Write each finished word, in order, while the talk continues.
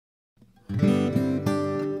Thank you,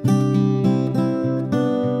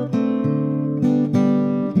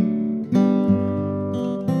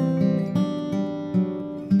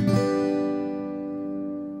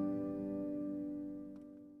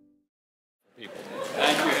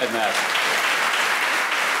 Headmaster.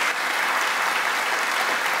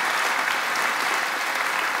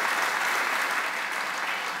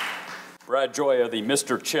 Brad Joya, the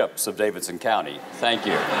Mr. Chips of Davidson County. Thank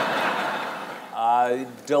you.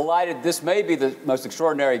 Delighted. This may be the most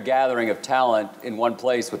extraordinary gathering of talent in one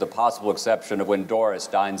place, with the possible exception of when Doris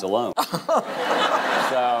dines alone.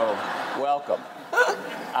 So, welcome.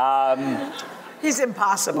 He's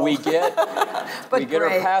impossible. We get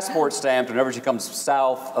her passport stamped whenever she comes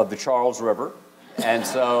south of the Charles River, and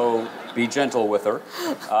so be gentle with her.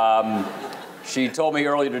 She told me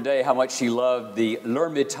earlier today how much she loved the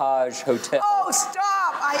L'Hermitage Hotel. Oh, stop!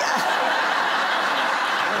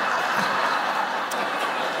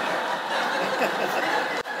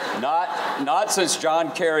 Not since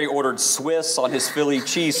John Kerry ordered Swiss on his Philly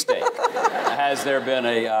cheesesteak has there been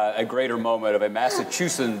a greater moment of a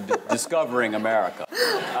Massachusetts discovering America.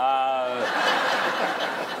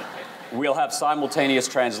 We'll have simultaneous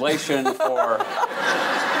translation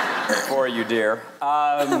for you, dear.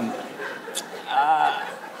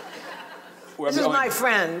 This is my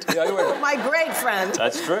friend. My great friend.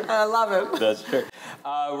 That's true. I love him. That's true.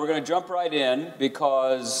 We're going to jump right in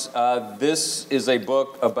because this is a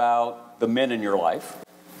book about the men in your life.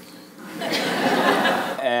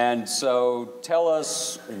 And so tell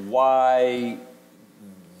us why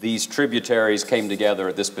these tributaries came together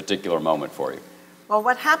at this particular moment for you. Well,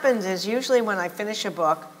 what happens is usually when I finish a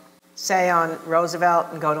book, say on Roosevelt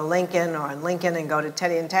and go to Lincoln, or on Lincoln and go to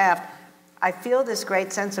Teddy and Taft, I feel this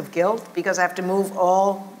great sense of guilt because I have to move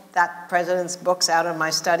all that president's books out of my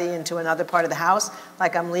study into another part of the house,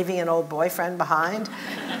 like I'm leaving an old boyfriend behind.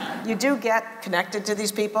 You do get connected to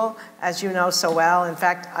these people, as you know so well. In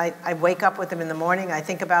fact, I wake up with them in the morning. I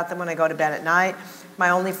think about them when I go to bed at night. My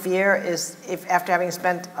only fear is if, after having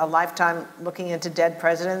spent a lifetime looking into dead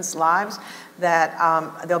presidents' lives, that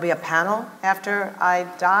there'll be a panel after I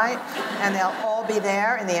die, and they'll all be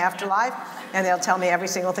there in the afterlife, and they'll tell me every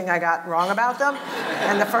single thing I got wrong about them.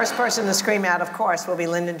 And the first person to scream out, of course, will be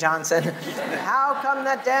Lyndon Johnson. How come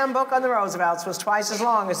that damn book on the Roosevelts was twice as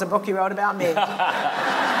long as the book you wrote about me?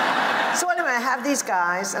 So anyway, I have these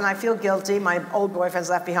guys, and I feel guilty. My old boyfriend's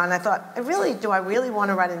left behind. I thought, do I really want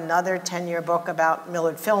to write another 10-year book about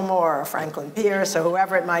Millard Fillmore or Franklin Pierce or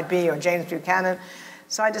whoever it might be, or James Buchanan?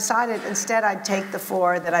 So I decided instead I'd take the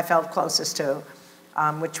four that I felt closest to,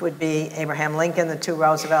 which would be Abraham Lincoln, the two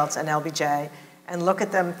Roosevelts, and LBJ, and look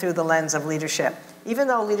at them through the lens of leadership. Even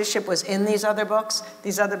though leadership was in these other books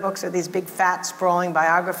are these big, fat, sprawling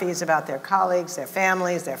biographies about their colleagues, their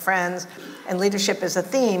families, their friends, and leadership is a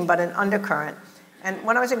theme, but an undercurrent. And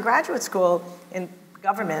when I was in graduate school in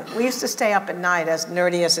government, we used to stay up at night, as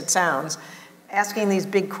nerdy as it sounds, asking these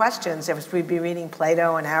big questions. We'd be reading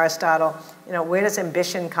Plato and Aristotle. Where does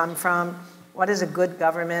ambition come from? What is a good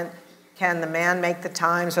government? Can the man make the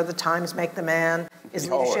times or the times make the man? Is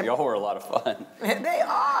leadership... Y'all were a lot of fun. They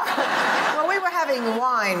are. Well, we were having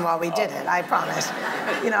wine while we did it, I promise.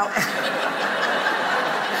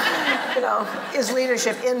 Is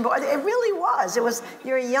leadership inborn? It really was. It was,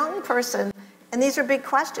 you're a young person, and these are big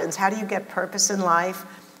questions. How do you get purpose in life?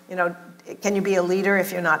 Can you be a leader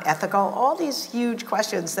if you're not ethical? All these huge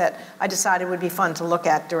questions that I decided would be fun to look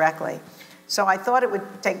at directly. So I thought it would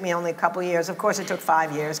take me only a couple years. Of course, it took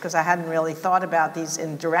 5 years because I hadn't really thought about these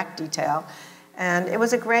in direct detail. And it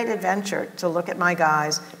was a great adventure to look at my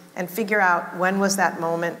guys and figure out when was that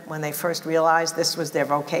moment when they first realized this was their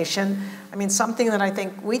vocation. I mean, something that I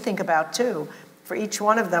think we think about too. For each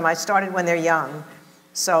one of them, I started when they're young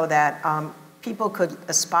so that people could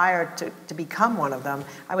aspire to become one of them.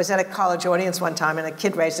 I was at a college audience one time and a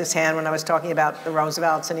kid raised his hand when I was talking about the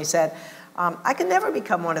Roosevelts, and he said, I could never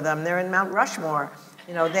become one of them. They're in Mount Rushmore.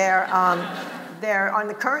 They're on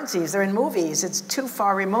the currencies. They're in movies. It's too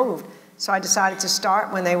far removed. So I decided to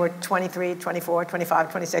start when they were 23, 24,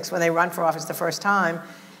 25, 26, when they run for office the first time.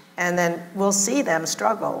 And then we'll see them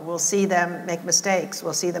struggle. We'll see them make mistakes.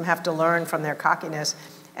 We'll see them have to learn from their cockiness.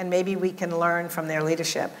 And maybe we can learn from their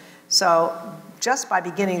leadership. So just by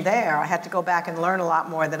beginning there, I had to go back and learn a lot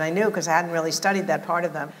more than I knew because I hadn't really studied that part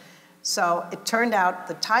of them. So it turned out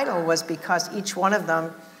the title was because each one of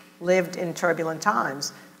them lived in turbulent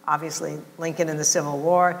times. Obviously, Lincoln in the Civil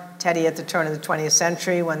War, Teddy at the turn of the 20th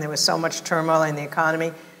century when there was so much turmoil in the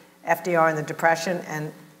economy, FDR in the Depression,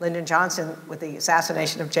 and Lyndon Johnson with the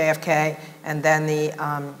assassination of JFK, and then the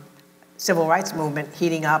civil rights movement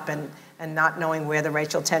heating up and not knowing where the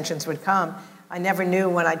racial tensions would come. I never knew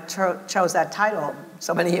when I chose that title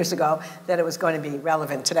so many years ago that it was going to be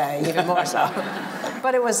relevant today, even more so.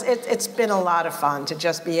 But it's been a lot of fun to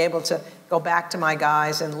just be able to go back to my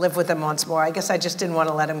guys and live with them once more. I guess I just didn't want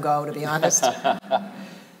to let them go, to be honest.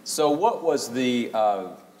 So what was the,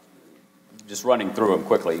 just running through them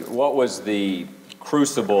quickly, what was the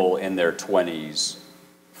crucible in their 20s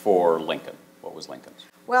for Lincoln? What was Lincoln's?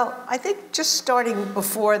 Well, I think just starting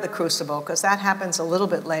before the crucible, because that happens a little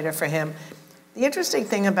bit later for him. The interesting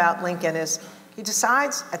thing about Lincoln is he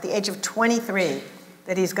decides at the age of 23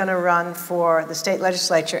 that he's going to run for the state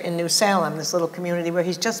legislature in New Salem, this little community where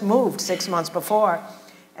he's just moved 6 months before.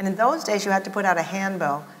 And in those days, you had to put out a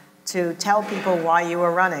handbill to tell people why you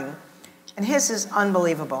were running. And his is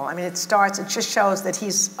unbelievable. I mean, it just shows that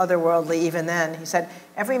he's otherworldly even then. He said,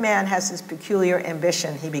 "Every man has his peculiar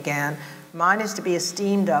ambition," he began. "Mine is to be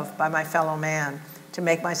esteemed of by my fellow man, to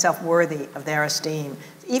make myself worthy of their esteem."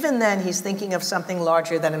 Even then, he's thinking of something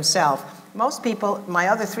larger than himself. Most people, my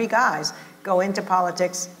other 3 guys, go into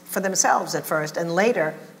politics for themselves at first, and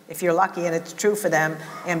later, if you're lucky and it's true for them,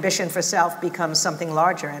 ambition for self becomes something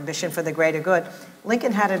larger, ambition for the greater good.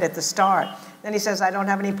 Lincoln had it at the start. Then he says, "I don't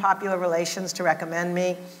have any popular relations to recommend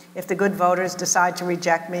me. If the good voters decide to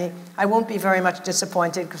reject me, I won't be very much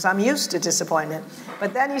disappointed because I'm used to disappointment."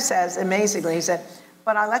 But then he says, amazingly, he said,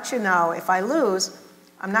 "But I'll let you know, if I lose,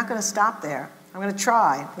 I'm not going to stop there. I'm going to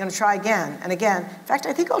try. I'm going to try again and again. In fact,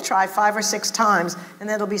 I think I'll try 5 or 6 times, and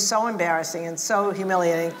then it'll be so embarrassing and so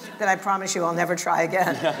humiliating that I promise you I'll never try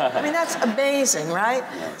again." I mean, that's amazing, right?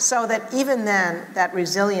 So that even then, that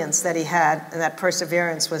resilience that he had and that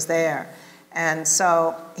perseverance was there. And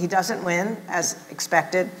so he doesn't win, as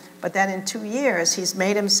expected, but then in 2 years, he's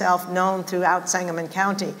made himself known throughout Sangamon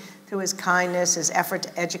County through his kindness, his effort to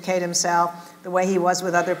educate himself, the way he was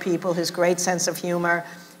with other people, his great sense of humor,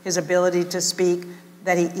 his ability to speak,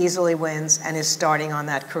 that he easily wins and is starting on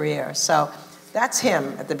that career. So that's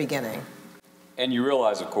him at the beginning. And you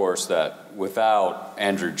realize, of course, that without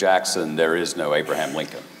Andrew Jackson, there is no Abraham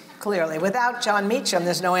Lincoln. Clearly. Without Jon Meacham,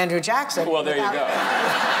 there's no Andrew Jackson. Well, there you go.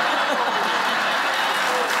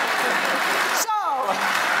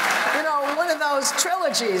 Those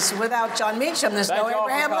trilogies, without Jon Meacham, there's no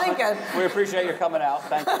Abraham Lincoln. We appreciate you coming out.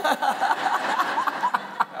 Thank you.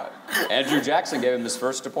 Andrew Jackson gave him his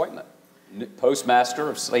first appointment, postmaster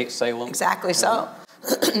of Salem. Exactly so.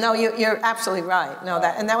 No, you're absolutely right. No,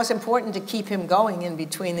 and that was important to keep him going in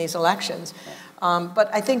between these elections. But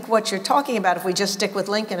I think what you're talking about, if we just stick with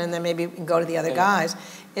Lincoln and then maybe we can go to the other guys,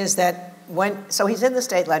 is that so he's in the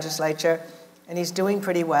state legislature and he's doing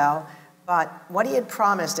pretty well. But what he had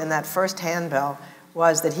promised in that first handbill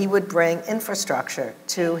was that he would bring infrastructure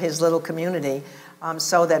to his little community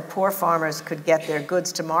so that poor farmers could get their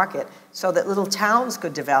goods to market, so that little towns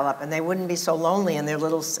could develop and they wouldn't be so lonely in their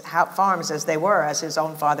little farms as they were, as his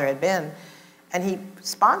own father had been. And he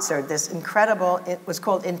sponsored this incredible, it was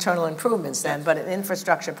called internal improvements then, but an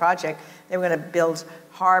infrastructure project. They were going to build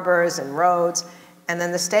harbors and roads. And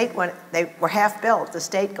then the state, when they were half built, the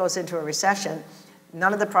state goes into a recession.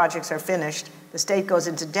 None of the projects are finished. The state goes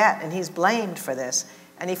into debt, and he's blamed for this.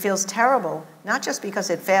 And he feels terrible, not just because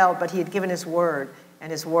it failed, but he had given his word, and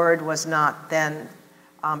his word was not then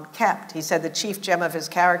kept. He said the chief gem of his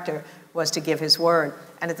character was to give his word.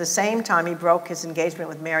 And at the same time, he broke his engagement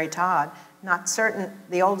with Mary Todd. Not certain,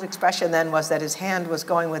 the old expression then was that his hand was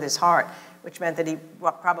going with his heart, which meant that he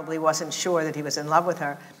probably wasn't sure that he was in love with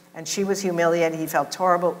her. And she was humiliated. He felt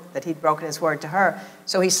horrible that he'd broken his word to her.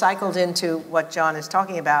 So he cycled into what Jon is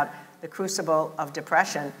talking about, the crucible of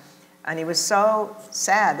depression. And he was so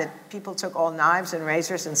sad that people took all knives and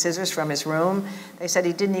razors and scissors from his room. They said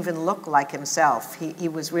he didn't even look like himself. He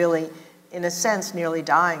was really, in a sense, nearly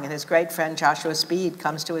dying. And his great friend Joshua Speed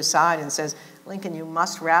comes to his side and says, "Lincoln, you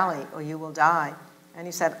must rally or you will die." And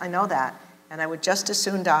he said, "I know that. And I would just as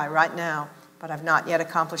soon die right now, but I've not yet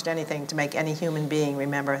accomplished anything to make any human being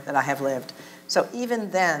remember that I have lived." So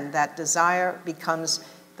even then, that desire becomes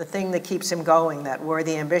the thing that keeps him going, that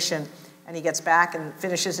worthy ambition. And he gets back and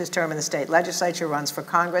finishes his term in the state legislature, runs for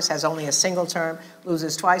Congress, has only a single term,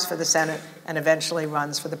 loses twice for the Senate, and eventually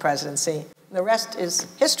runs for the presidency. The rest is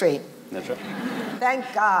history. That's right. Thank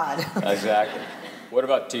God. Exactly. What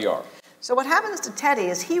about TR? So what happens to Teddy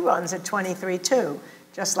is he runs at 23 too,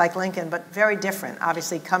 just like Lincoln, but very different.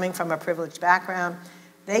 Obviously, coming from a privileged background,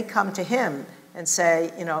 they come to him and say,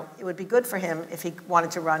 you know, it would be good for him if he wanted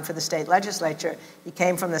to run for the state legislature. He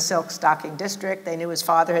came from the silk stocking district. They knew his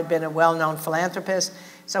father had been a well-known philanthropist,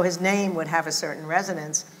 so his name would have a certain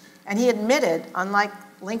resonance. And he admitted, unlike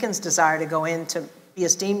Lincoln's desire to go in to be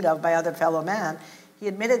esteemed of by other fellow men, He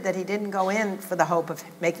admitted that he didn't go in for the hope of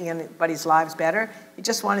making anybody's lives better. He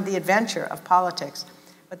just wanted the adventure of politics.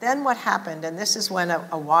 But then what happened, and this is when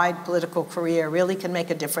a wide political career really can make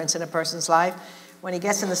a difference in a person's life, when he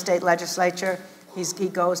gets in the state legislature, he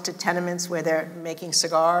goes to tenements where they're making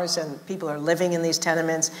cigars and people are living in these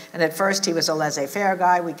tenements. And at first he was a laissez-faire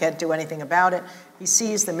guy. We can't do anything about it. He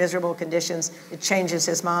sees the miserable conditions. It changes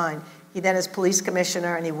his mind. He then is police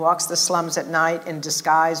commissioner and he walks the slums at night in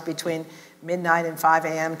disguise between midnight and 5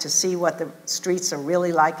 a.m. to see what the streets are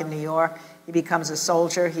really like in New York. He becomes a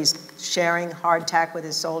soldier. He's sharing hardtack with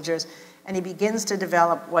his soldiers. And he begins to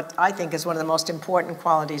develop what I think is one of the most important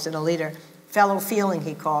qualities in a leader, fellow feeling,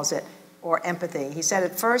 he calls it, or empathy. He said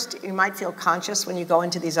at first you might feel conscious when you go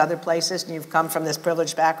into these other places and you've come from this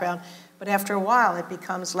privileged background, but after a while it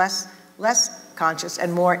becomes less conscious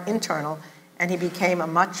and more internal, and he became a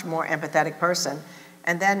much more empathetic person.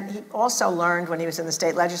 And then he also learned when he was in the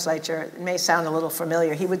state legislature, it may sound a little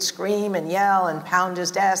familiar, he would scream and yell and pound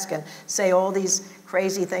his desk and say all these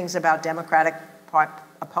crazy things about Democratic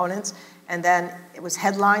opponents. And then it was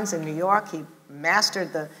headlines in New York. He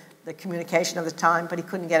mastered the communication of the time, but he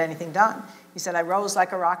couldn't get anything done. He said, I rose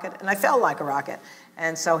like a rocket and I fell like a rocket.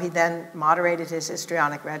 And so he then moderated his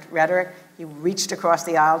histrionic rhetoric. He reached across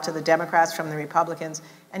the aisle to the Democrats from the Republicans,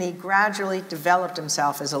 and he gradually developed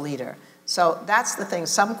himself as a leader. So that's the thing.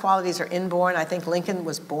 Some qualities are inborn. I think Lincoln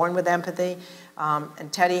was born with empathy,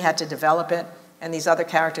 and Teddy had to develop it, and these other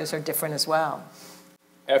characters are different as well.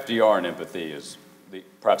 FDR and empathy is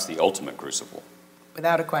perhaps the ultimate crucible.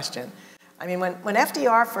 Without a question. I mean, when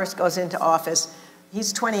FDR first goes into office,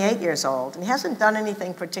 he's 28 years old, and he hasn't done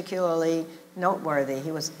anything particularly noteworthy.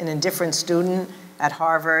 He was an indifferent student at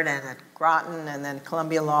Harvard and at Groton and then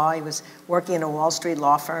Columbia Law. He was working in a Wall Street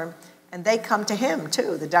law firm. And they come to him,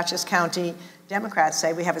 too. The Dutchess County Democrats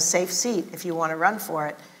say, we have a safe seat if you want to run for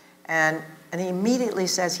it. And he immediately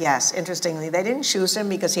says yes. Interestingly, they didn't choose him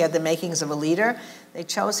because he had the makings of a leader. They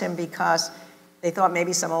chose him because they thought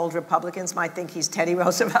maybe some old Republicans might think he's Teddy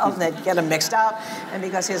Roosevelt and they'd get him mixed up, and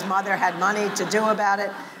because his mother had money to do about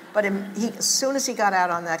it. But as soon as he got out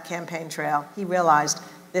on that campaign trail, he realized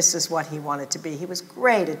this is what he wanted to be. He was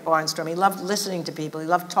great at Barnstorm. He loved listening to people. He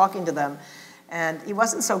loved talking to them. And he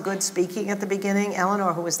wasn't so good speaking at the beginning.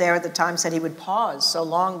 Eleanor, who was there at the time, said he would pause so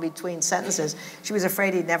long between sentences. She was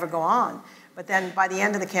afraid he'd never go on. But then by the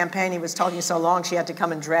end of the campaign, he was talking so long, she had to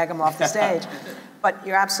come and drag him off the stage. But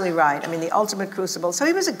you're absolutely right. I mean, the ultimate crucible. So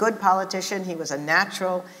he was a good politician. He was a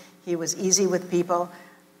natural. He was easy with people.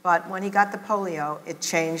 But when he got the polio, it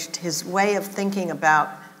changed his way of thinking about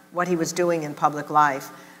what he was doing in public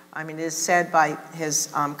life. I mean, it is said by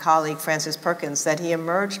his colleague, Francis Perkins, that he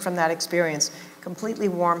emerged from that experience completely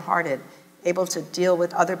warm-hearted, able to deal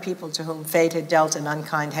with other people to whom fate had dealt an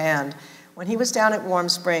unkind hand. When he was down at Warm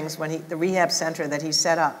Springs, the rehab center that he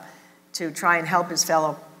set up to try and help his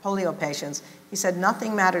fellow polio patients, he said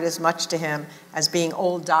nothing mattered as much to him as being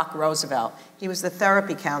old Doc Roosevelt. He was the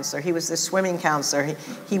therapy counselor. He was the swimming counselor.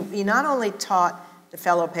 He not only taught the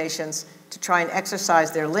fellow patients to try and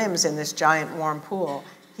exercise their limbs in this giant warm pool,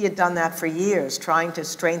 he had done that for years, trying to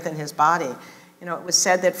strengthen his body. You know, it was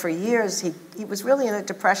said that for years he was really in a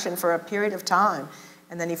depression for a period of time.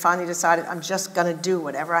 And then he finally decided, I'm just going to do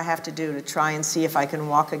whatever I have to do to try and see if I can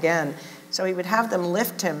walk again. So he would have them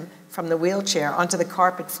lift him from the wheelchair onto the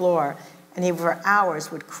carpet floor, and he for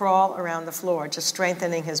hours would crawl around the floor, just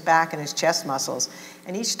strengthening his back and his chest muscles.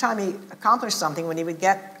 And each time he accomplished something, when he would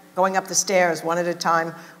get going up the stairs one at a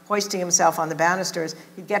time, hoisting himself on the banisters,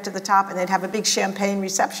 he'd get to the top and they'd have a big champagne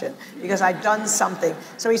reception because I'd done something.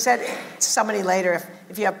 So he said to somebody later,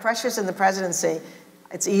 if you have pressures in the presidency,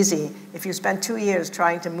 it's easy. If you spend 2 years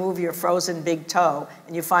trying to move your frozen big toe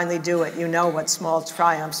and you finally do it, you know what small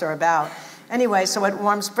triumphs are about. Anyway, so at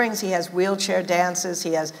Warm Springs, he has wheelchair dances,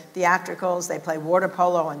 he has theatricals, they play water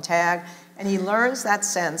polo and tag, and he learns that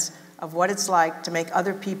sense of what it's like to make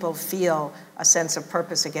other people feel a sense of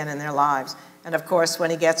purpose again in their lives. And of course,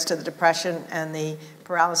 when he gets to the depression and the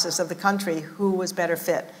paralysis of the country, who was better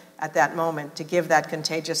fit at that moment to give that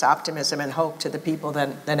contagious optimism and hope to the people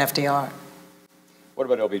than FDR? What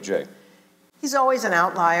about LBJ? He's always an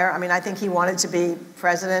outlier. I mean, I think he wanted to be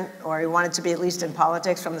president, or he wanted to be at least in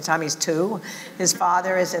politics from the time he's 2. His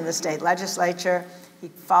father is in the state legislature. He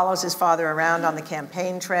follows his father around on the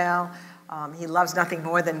campaign trail. He loves nothing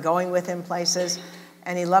more than going with him places.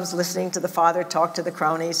 And he loves listening to the father talk to the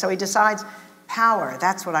cronies. So he decides, power,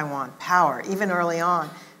 that's what I want, power, even early on.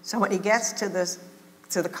 So when he gets to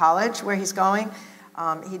the college where he's going,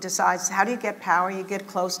 he decides, how do you get power? You get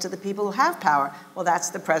close to the people who have power. Well, that's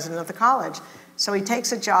the president of the college. So he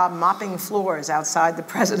takes a job mopping floors outside the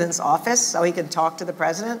president's office so he can talk to the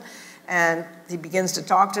president. And he begins to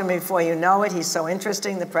talk to him. Before you know it, he's so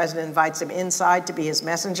interesting. The president invites him inside to be his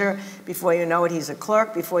messenger. Before you know it, he's a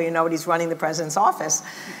clerk. Before you know it, he's running the president's office.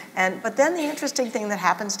 But then the interesting thing that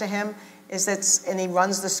happens to him is that, and he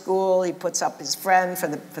runs the school, he puts up his friend for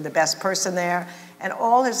the best person there, and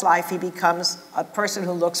all his life he becomes a person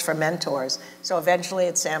who looks for mentors. So eventually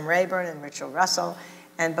it's Sam Rayburn and Richard Russell.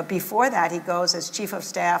 But before that, he goes as chief of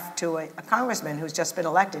staff to a congressman who's just been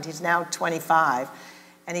elected. He's now 25.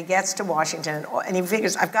 And he gets to Washington, and he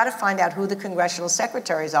figures, I've got to find out who the congressional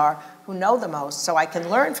secretaries are who know the most so I can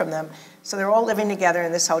learn from them. So they're all living together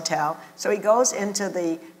in this hotel. So he goes into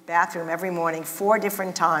the bathroom every morning 4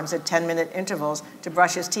 different times at 10-minute intervals to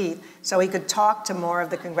brush his teeth so he could talk to more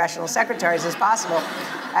of the congressional secretaries as possible.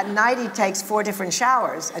 At night, he takes 4 different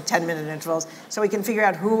showers at 10-minute intervals so he can figure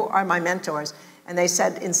out who are my mentors. And they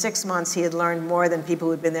said in 6 months, he had learned more than people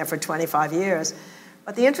who'd been there for 25 years.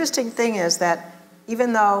 But the interesting thing is that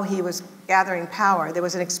even though he was gathering power, there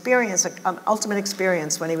was an experience, an ultimate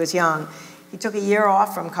experience when he was young. He took a year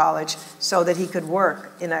off from college so that he could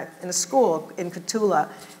work in a school in Cotulla,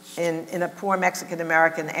 in a poor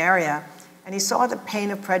Mexican-American area. And he saw the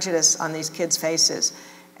pain of prejudice on these kids' faces.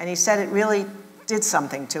 And he said it really did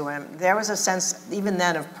something to him. There was a sense, even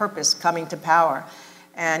then, of purpose coming to power.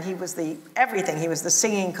 And he was everything. He was the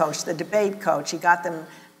singing coach, the debate coach. He got them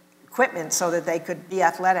equipment so that they could be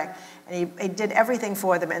athletic. And he did everything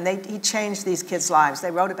for them, and he changed these kids' lives.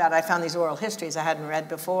 They wrote about it. I found these oral histories I hadn't read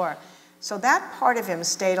before. So that part of him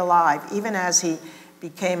stayed alive, even as he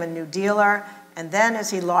became a New Dealer, and then as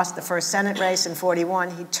he lost the first Senate race in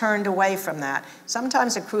 41, he turned away from that.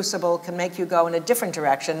 Sometimes a crucible can make you go in a different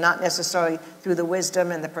direction, not necessarily through the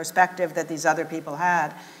wisdom and the perspective that these other people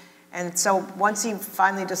had. And so once he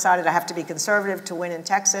finally decided I have to be conservative to win in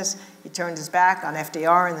Texas, he turned his back on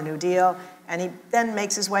FDR and the New Deal, and he then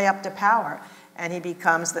makes his way up to power. And he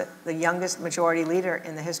becomes the youngest majority leader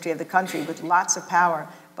in the history of the country with lots of power,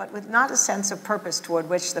 but with not a sense of purpose toward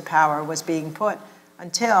which the power was being put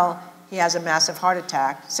until he has a massive heart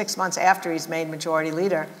attack 6 months after he's made majority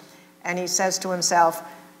leader. And he says to himself,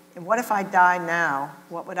 what if I die now?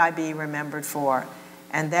 What would I be remembered for?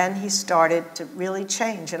 And then he started to really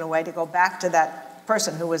change in a way to go back to that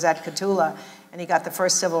person who was at Cotulla. And he got the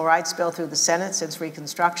first civil rights bill through the Senate since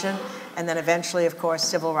Reconstruction. And then eventually, of course,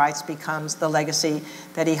 civil rights becomes the legacy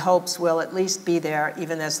that he hopes will at least be there,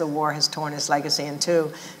 even as the war has torn his legacy in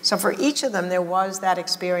two. So for each of them, there was that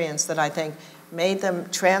experience that I think made them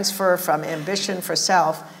transfer from ambition for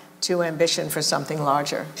self to ambition for something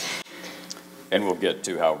larger. And we'll get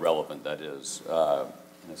to how relevant that is in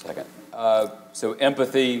a second. So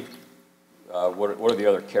empathy, what are the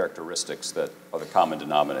other characteristics that are the common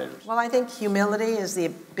denominators? Well, I think humility is the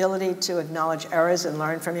ability to acknowledge errors and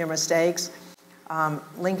learn from your mistakes.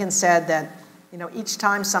 Lincoln said that, each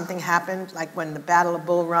time something happened, like when the Battle of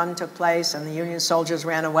Bull Run took place and the Union soldiers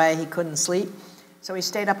ran away, he couldn't sleep. So he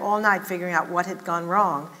stayed up all night figuring out what had gone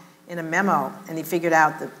wrong in a memo, and he figured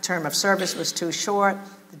out the term of service was too short,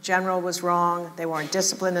 the general was wrong, they weren't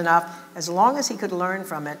disciplined enough. As long as he could learn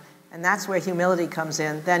from it, and that's where humility comes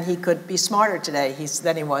in, then he could be smarter today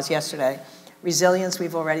than he was yesterday. Resilience,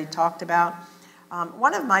 we've already talked about.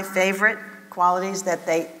 One of my favorite qualities that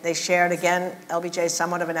they shared, again, LBJ is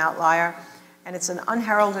somewhat of an outlier, and it's an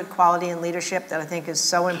unheralded quality in leadership that I think is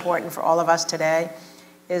so important for all of us today,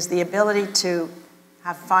 is the ability to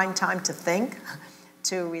find time to think,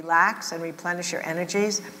 to relax and replenish your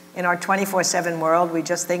energies. In our 24/7 world, we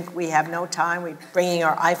just think we have no time. We're bringing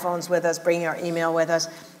our iPhones with us, bringing our email with us.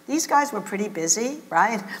 These guys were pretty busy,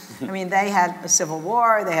 right? I mean, they had a Civil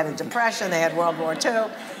War, they had a Depression, they had World War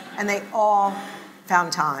II, and they all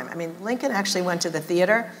found time. I mean, Lincoln actually went to the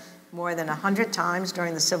theater more than 100 times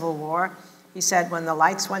during the Civil War. He said when the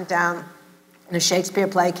lights went down and a Shakespeare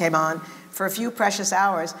play came on, for a few precious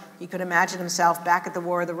hours, he could imagine himself back at the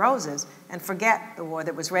War of the Roses and forget the war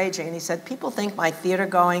that was raging. And he said, people think my theater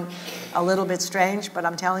going a little bit strange, but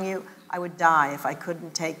I'm telling you, I would die if I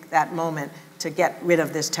couldn't take that moment to get rid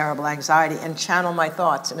of this terrible anxiety and channel my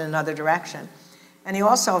thoughts in another direction. And he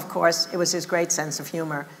also, of course, it was his great sense of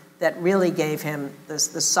humor that really gave him the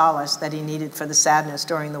solace that he needed for the sadness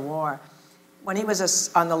during the war. When he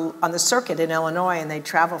was on the circuit in Illinois and they'd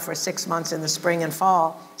travel for 6 months in the spring and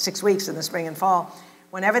fall, 6 weeks in the spring and fall,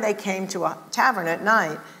 whenever they came to a tavern at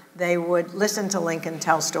night, they would listen to Lincoln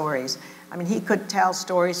tell stories. I mean, he could tell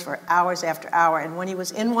stories for hours after hour, and when he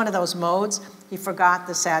was in one of those modes, he forgot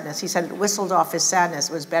the sadness. He said it whistled off his sadness.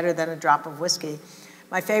 It was better than a drop of whiskey.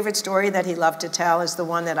 My favorite story that he loved to tell is the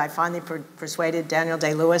one that I finally persuaded Daniel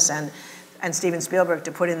Day-Lewis and Steven Spielberg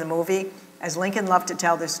to put in the movie. As Lincoln loved to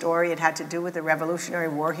tell this story, it had to do with the Revolutionary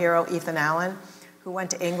War hero Ethan Allen, who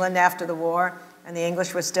went to England after the war, and the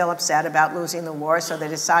English were still upset about losing the war, so they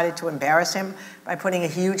decided to embarrass him by putting a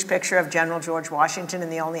huge picture of General George Washington in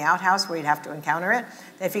the only outhouse where he'd have to encounter it.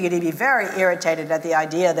 They figured he'd be very irritated at the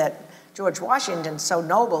idea that George Washington, so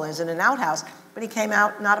noble, is in an outhouse, but he came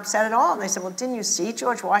out not upset at all. And they said, well, didn't you see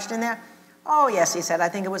George Washington there? Oh, yes, he said, I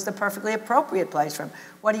think it was the perfectly appropriate place for him.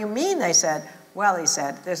 What do you mean, they said? Well, he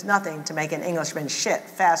said, there's nothing to make an Englishman shit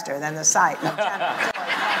faster than the sight of General George Washington.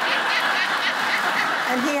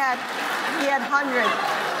 And he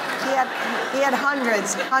had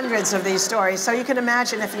hundreds of these stories. So you can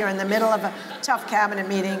imagine if you're in the middle of a tough cabinet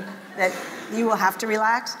meeting that you will have to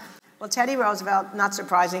relax. Well, Teddy Roosevelt, not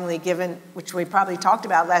surprisingly, given, which we probably talked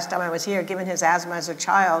about last time I was here, given his asthma as a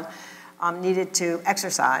child, needed to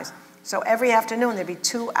exercise. So every afternoon there'd be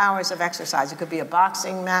 2 hours of exercise. It could be a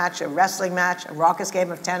boxing match, a wrestling match, a raucous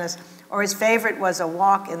game of tennis, or his favorite was a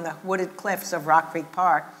walk in the wooded cliffs of Rock Creek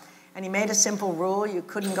Park. And he made a simple rule. You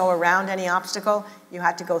couldn't go around any obstacle. You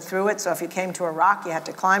had to go through it. So if you came to a rock, you had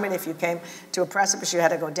to climb it. If you came to a precipice, you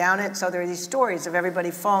had to go down it. So there are these stories of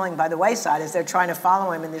everybody falling by the wayside as they're trying to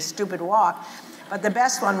follow him in this stupid walk. But the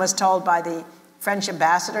best one was told by the French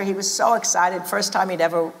ambassador. He was so excited, first time he'd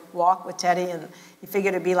ever walked with Teddy, and he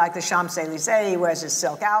figured it'd be like the Champs-Élysées. He wears his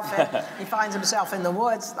silk outfit. He finds himself in the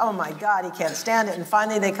woods. Oh my God, he can't stand it. And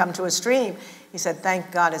finally they come to a stream. He said, thank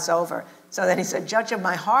God it's over. So then he said, judge of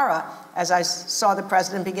my horror, as I saw the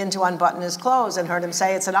president begin to unbutton his clothes and heard him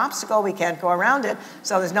say, it's an obstacle, we can't go around it,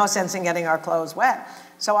 so there's no sense in getting our clothes wet.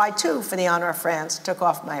 So I too, for the honor of France, took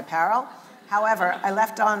off my apparel. However, I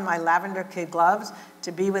left on my lavender kid gloves.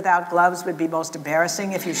 To be without gloves would be most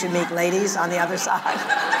embarrassing if you should meet ladies on the other side.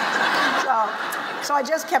 So I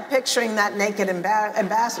just kept picturing that naked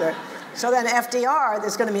ambassador. So then FDR,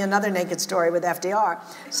 there's going to be another naked story with FDR.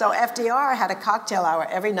 So FDR had a cocktail hour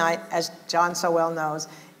every night, as John so well knows,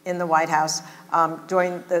 in the White House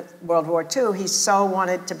during the World War II. He so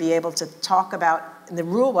wanted to be able to talk about, and the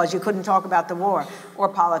rule was you couldn't talk about the war or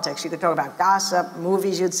politics. You could talk about gossip,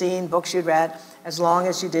 movies you'd seen, books you'd read, as long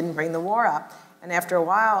as you didn't bring the war up. And after a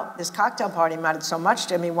while, this cocktail party mattered so much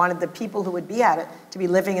to him, he wanted the people who would be at it to be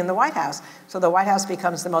living in the White House. So the White House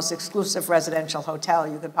becomes the most exclusive residential hotel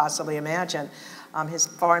you could possibly imagine. His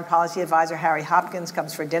foreign policy advisor, Harry Hopkins,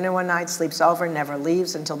 comes for dinner one night, sleeps over, never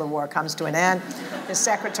leaves until the war comes to an end. His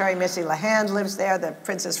secretary, Missy LeHand, lives there. The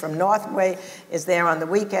princess from Norway is there on the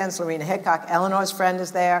weekends. Lorena Hickok, Eleanor's friend,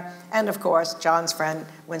 is there. And of course, John's friend,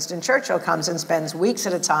 Winston Churchill, comes and spends weeks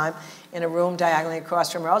at a time in a room diagonally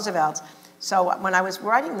across from Roosevelt's. So when I was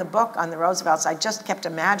writing the book on the Roosevelts, I just kept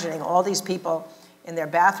imagining all these people in their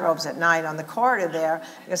bathrobes at night on the corridor there.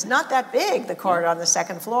 It's not that big, the corridor on the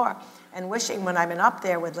second floor. And wishing when I've been up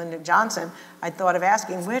there with Lyndon Johnson, I thought of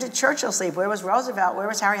asking, where did Churchill sleep? Where was Roosevelt? Where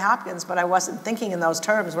was Harry Hopkins? But I wasn't thinking in those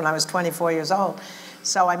terms when I was 24 years old.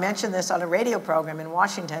 So I mentioned this on a radio program in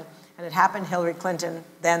Washington, and it happened Hillary Clinton,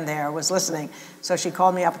 then there, was listening. So she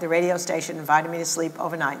called me up at the radio station, invited me to sleep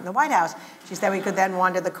overnight in the White House. She said we could then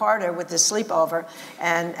wander the corridor with this sleepover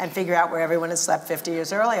and figure out where everyone had slept 50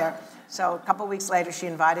 years earlier. So a couple weeks later, she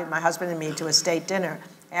invited my husband and me to a state dinner,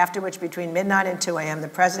 after which between midnight and 2 a.m., the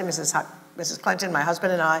president, Mrs. Clinton, my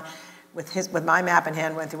husband and I, with my map in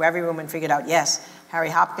hand, went through every room and figured out, yes, Harry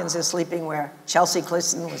Hopkins is sleeping where Chelsea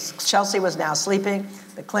was now sleeping.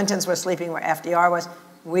 The Clintons were sleeping where FDR was.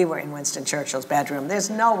 We were in Winston Churchill's bedroom.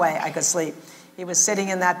 There's no way I could sleep. He was sitting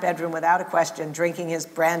in that bedroom without a question, drinking his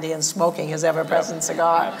brandy and smoking his ever-present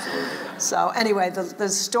cigar. Absolutely. So anyway, the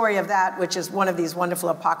story of that, which is one of these wonderful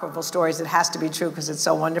apocryphal stories, it has to be true because it's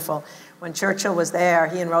so wonderful. When Churchill was there,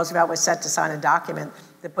 he and Roosevelt were set to sign a document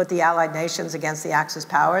that put the Allied nations against the Axis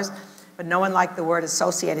powers, but no one liked the word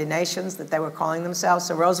Associated Nations that they were calling themselves.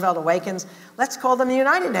 So Roosevelt awakens, let's call them the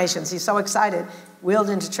United Nations. He's so excited, wheeled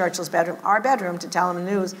into Churchill's bedroom, our bedroom, to tell him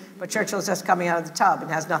the news, but Churchill's just coming out of the tub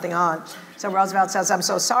and has nothing on. So Roosevelt says, I'm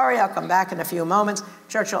so sorry, I'll come back in a few moments.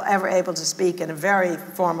 Churchill, ever able to speak in a very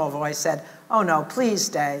formal voice, said, oh no, please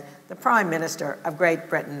stay. The Prime Minister of Great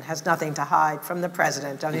Britain has nothing to hide from the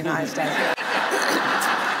President of the United States.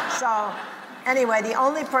 So anyway, the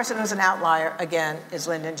only person who's an outlier, again, is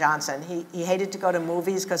Lyndon Johnson. He hated to go to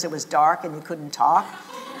movies because it was dark and you couldn't talk.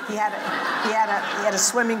 He had a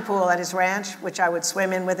swimming pool at his ranch, which I would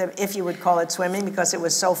swim in with him, if you would call it swimming, because it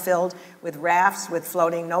was so filled with rafts, with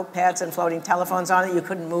floating notepads and floating telephones on it, you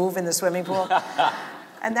couldn't move in the swimming pool.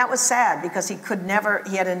 And that was sad, because he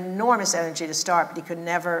had enormous energy to start, but he could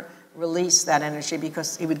never release that energy,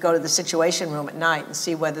 because he would go to the Situation Room at night and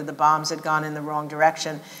see whether the bombs had gone in the wrong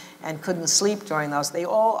direction, and couldn't sleep during those. They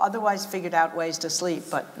all otherwise figured out ways to sleep,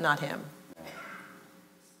 but not him.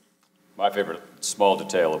 My favorite small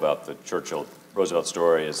detail about the Churchill-Roosevelt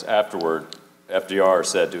story is afterward, FDR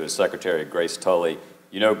said to his secretary, Grace Tully,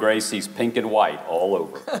 "You know, Grace, he's pink and white all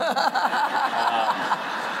over."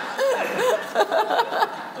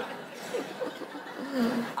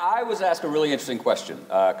 I was asked a really interesting question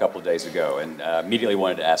a couple of days ago, and immediately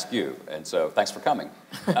wanted to ask you, and so thanks for coming.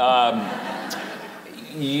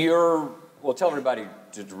 Well, tell everybody,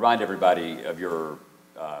 to remind everybody of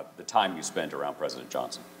the time you spent around President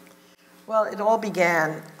Johnson. Well, it all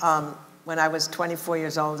began when I was 24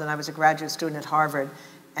 years old and I was a graduate student at Harvard,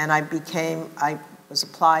 and I was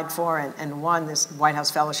applied for and won this White House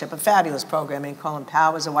Fellowship, a fabulous program. And Colin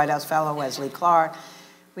Powell was a White House Fellow, Wesley Clark.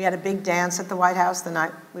 We had a big dance at the White House the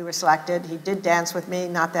night we were selected. He did dance with me,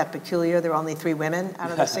 not that peculiar. There were only 3 women out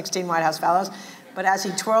of the 16 White House Fellows. But as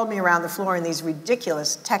he twirled me around the floor in these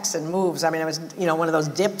ridiculous Texan moves, I mean, it was, one of those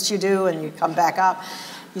dips you do and you come back up.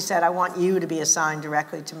 He said, "I want you to be assigned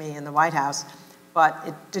directly to me in the White House." But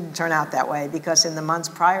it didn't turn out that way, because in the months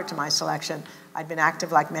prior to my selection, I'd been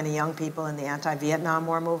active, like many young people, in the anti-Vietnam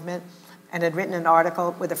War movement, and had written an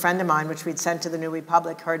article with a friend of mine, which we'd sent to the New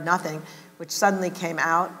Republic, Heard Nothing, which suddenly came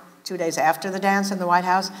out 2 days after the dance in the White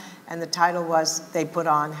House, and the title was, they put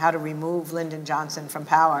on, "How to Remove Lyndon Johnson from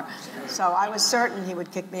Power." So I was certain he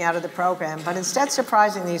would kick me out of the program, but instead,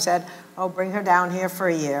 surprisingly, he said, "Oh, bring her down here for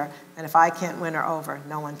a year, and if I can't win her over,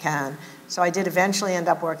 no one can." So I did eventually end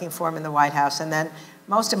up working for him in the White House, and then,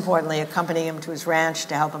 most importantly, accompanying him to his ranch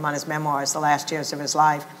to help him on his memoirs, the last years of his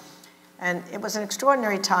life. And it was an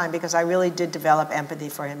extraordinary time, because I really did develop empathy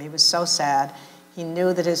for him. He was so sad. He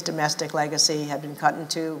knew that his domestic legacy had been cut in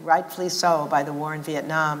two, rightfully so, by the war in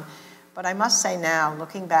Vietnam. But I must say now,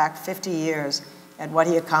 looking back 50 years at what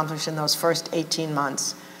he accomplished in those first 18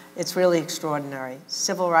 months, it's really extraordinary.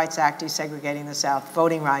 Civil Rights Act desegregating the South,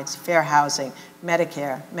 voting rights, fair housing,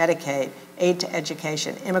 Medicare, Medicaid, aid to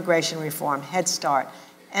education, immigration reform, Head Start,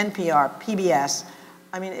 NPR, PBS.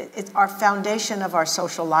 I mean, our foundation of our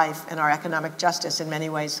social life and our economic justice in many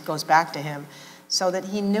ways goes back to him. So that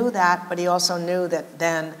he knew that, but he also knew that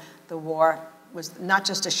then the war was not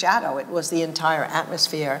just a shadow, it was the entire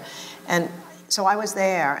atmosphere. And so I was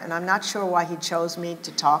there, and I'm not sure why he chose me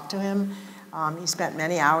to talk to him. He spent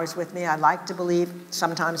many hours with me. I like to believe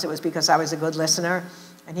sometimes it was because I was a good listener,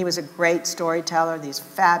 and he was a great storyteller, these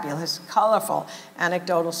fabulous, colorful,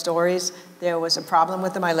 anecdotal stories. There was a problem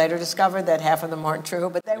with them. I later discovered that half of them weren't true,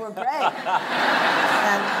 but they were great.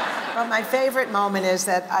 But my favorite moment is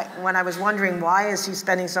that when I was wondering why is he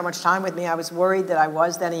spending so much time with me, I was worried that I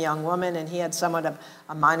was then a young woman, and he had somewhat of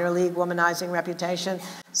a minor league womanizing reputation.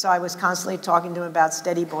 So I was constantly talking to him about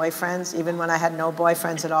steady boyfriends, even when I had no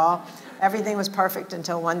boyfriends at all. Everything was perfect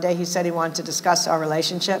until one day he said he wanted to discuss our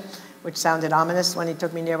relationship, which sounded ominous when he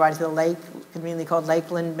took me nearby to the lake, conveniently called Lake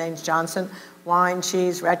Lyndon Baines Johnson. Wine,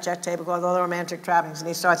 cheese, red jet tablecloth, all the romantic trappings. And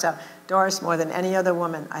he starts out, "Doris, more than any other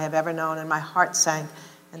woman I have ever known," and my heart sank.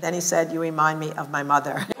 And then he said, "You remind me of my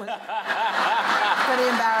mother." It was pretty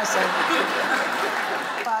embarrassing.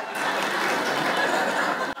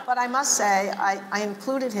 But I must say, I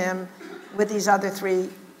included him with these other 3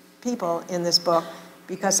 people in this book,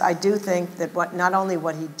 because I do think that not only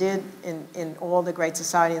what he did in all the Great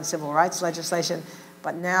Society and civil rights legislation,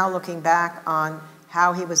 but now looking back on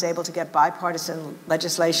how he was able to get bipartisan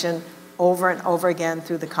legislation over and over again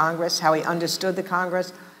through the Congress, how he understood the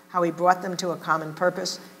Congress, how he brought them to a common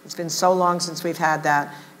purpose. It's been so long since we've had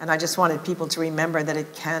that, and I just wanted people to remember that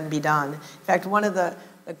it can be done. In fact, one of the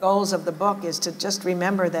goals of the book is to just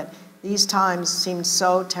remember that these times seemed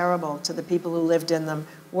so terrible to the people who lived in them,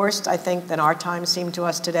 worse, I think, than our times seem to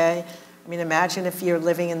us today. I mean, imagine if you're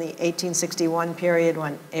living in the 1861 period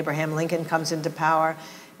when Abraham Lincoln comes into power,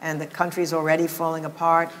 and the country's already falling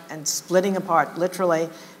apart and splitting apart, literally,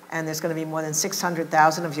 and there's going to be more than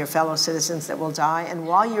 600,000 of your fellow citizens that will die. And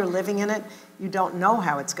while you're living in it, you don't know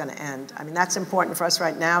how it's going to end. I mean, that's important for us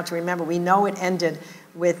right now to remember. We know it ended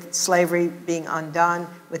with slavery being undone,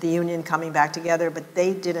 with the Union coming back together, but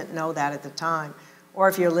they didn't know that at the time. Or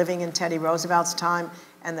if you're living in Teddy Roosevelt's time,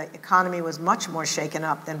 and the economy was much more shaken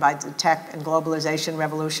up than by the tech and globalization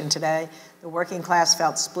revolution today. The working class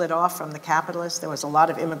felt split off from the capitalists. There was a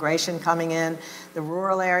lot of immigration coming in. The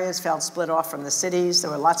rural areas felt split off from the cities.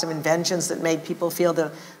 There were lots of inventions that made people feel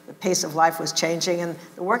the pace of life was changing. And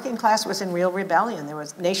the working class was in real rebellion. There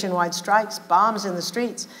was nationwide strikes, bombs in the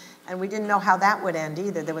streets. And we didn't know how that would end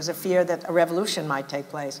either. There was a fear that a revolution might take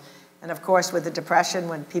place. And of course, with the Depression,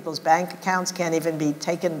 when people's bank accounts can't even be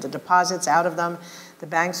taken, the deposits out of them, the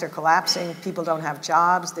banks are collapsing, people don't have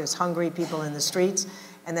jobs, there's hungry people in the streets.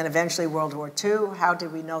 and then eventually World War II. How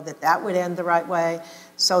did we know that that would end the right way?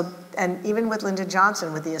 So, and even with Lyndon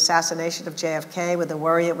Johnson, with the assassination of JFK, with the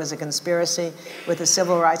worry it was a conspiracy, with the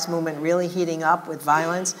civil rights movement really heating up with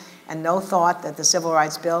violence, and no thought that the Civil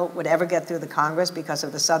Rights Bill would ever get through the Congress because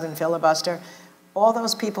of the Southern filibuster, all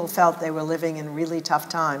those people felt they were living in really tough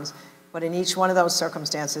times. But in each one of those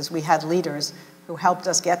circumstances, we had leaders who helped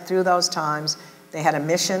us get through those times. They had a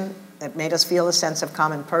mission that made us feel a sense of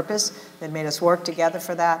common purpose, that made us work together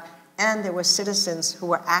for that, and there were citizens who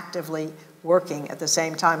were actively working at the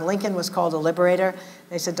same time. Lincoln was called a liberator.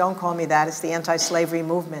 They said, don't call me that, it's the anti-slavery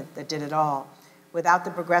movement that did it all. Without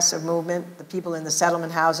the progressive movement, the people in the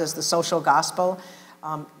settlement houses, the social gospel,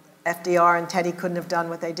 FDR and Teddy couldn't have done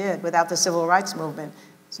what they did. Without the civil rights movement,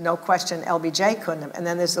 there's no question LBJ couldn't have. And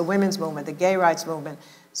then there's the women's movement, the gay rights movement.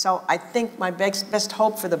 So I think my best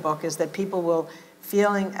hope for the book is that people will,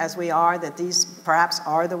 feeling as we are, that these perhaps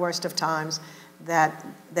are the worst of times, that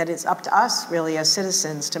it's up to us really as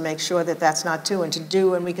citizens to make sure that that's not true, and to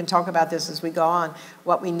do, and we can talk about this as we go on,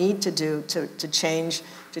 what we need to do to change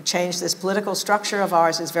this political structure of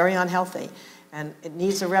ours is very unhealthy. And it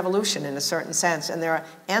needs a revolution in a certain sense, and there are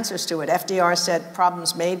answers to it. FDR said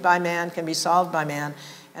problems made by man can be solved by man.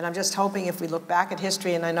 And I'm just hoping if we look back at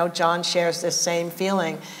history, and I know Jon shares this same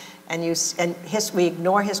feeling, and we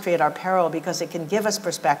ignore history at our peril because it can give us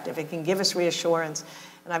perspective, it can give us reassurance.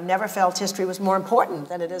 And I've never felt history was more important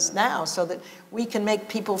than it is now, so that we can make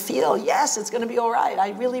people feel, yes, it's going to be all right.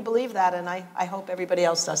 I really believe that, and I hope everybody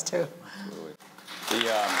else does too. Absolutely.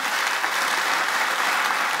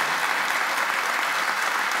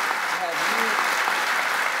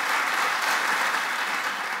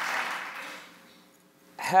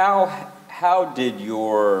 How did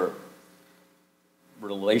your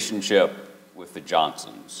relationship with the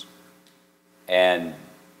Johnsons and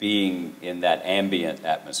being in that ambient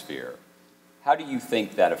atmosphere, how do you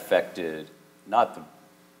think that affected not the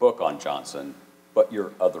book on Johnson, but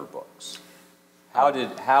your other books? How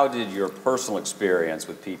did your personal experience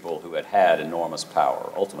with people who had enormous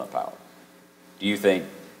power, ultimate power, do you think,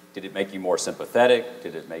 did it make you more sympathetic?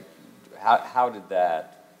 Did it make, how did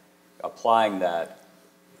that, applying that,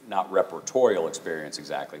 not repertorial experience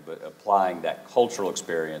exactly, but applying that cultural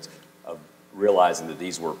experience of realizing that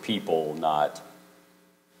these were people, not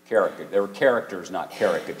characters. They were characters, not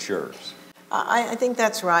caricatures. I think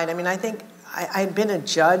that's right. I mean, I think I'd been a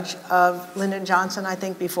judge of Lyndon Johnson, I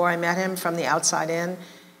think, before I met him from the outside in.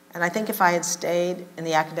 And I think if I had stayed in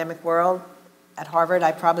the academic world at Harvard,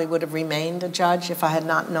 I probably would have remained a judge if I had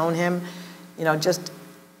not known him. You know, just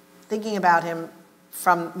thinking about him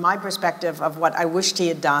from my perspective of what I wished he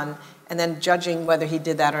had done, and then judging whether he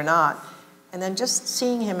did that or not. And then just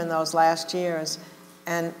seeing him in those last years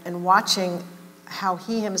and watching how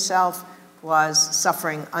he himself was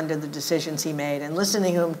suffering under the decisions he made, and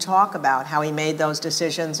listening to him talk about how he made those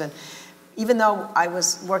decisions. And even though I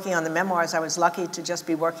was working on the memoirs, I was lucky to just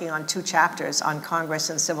be working on 2 chapters on Congress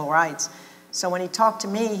and civil rights. So when he talked to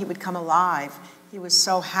me, he would come alive. He was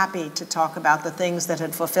so happy to talk about the things that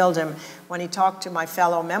had fulfilled him. When he talked to my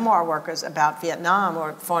fellow memoir workers about Vietnam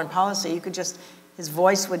or foreign policy, you could just, his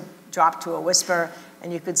voice would drop to a whisper,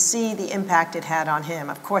 and you could see the impact it had on him.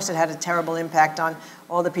 Of course, it had a terrible impact on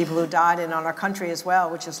all the people who died and on our country as well,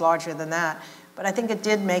 which is larger than that. But I think it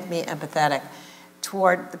did make me empathetic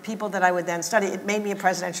toward the people that I would then study. It made me a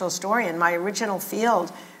presidential historian. My original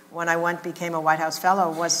field when I became a White House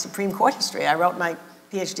Fellow was Supreme Court history. I wrote my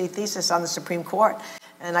PhD thesis on the Supreme Court.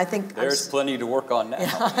 And I think there's plenty to work on now.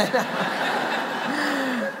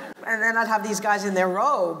 And then I'd have these guys in their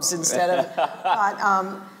robes instead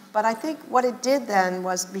of, but I think what it did then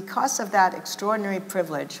was, because of that extraordinary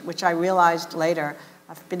privilege, which I realized later,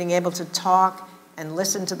 of being able to talk and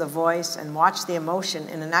listen to the voice and watch the emotion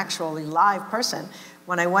in an actually live person,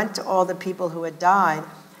 when I went to all the people who had died,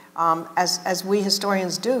 as we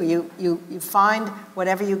historians do, you find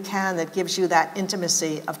whatever you can that gives you that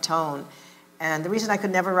intimacy of tone. And the reason I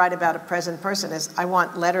could never write about a present person is I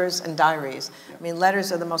want letters and diaries. Yeah. I mean,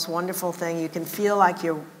 letters are the most wonderful thing. You can feel like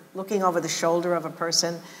you're looking over the shoulder of a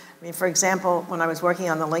person. I mean, for example, when I was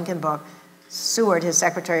working on the Lincoln book, Seward, his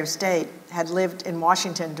Secretary of State, had lived in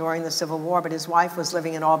Washington during the Civil War, but his wife was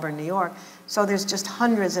living in Auburn, New York. So there's just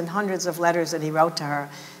hundreds and hundreds of letters that he wrote to her.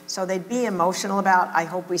 So they'd be emotional about, I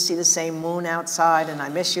hope we see the same moon outside, and I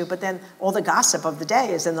miss you. But then all the gossip of the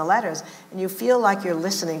day is in the letters, and you feel like you're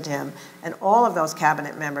listening to him. And all of those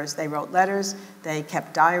cabinet members, they wrote letters, they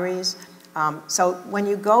kept diaries. So when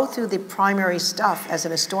you go through the primary stuff as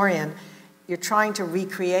an historian, you're trying to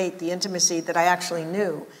recreate the intimacy that I actually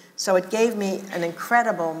knew. So it gave me an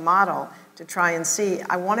incredible model to try and see.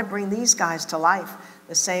 I want to bring these guys to life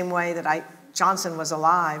the same way that I Johnson was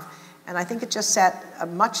alive. And I think it just set a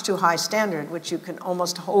much too high standard, which you can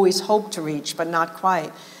almost always hope to reach, but not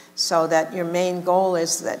quite. So that your main goal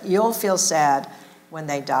is that you'll feel sad when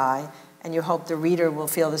they die, and you hope the reader will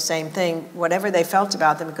feel the same thing, whatever they felt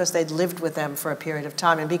about them, because they'd lived with them for a period of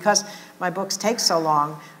time. And because my books take so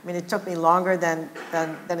long, I mean, it took me longer than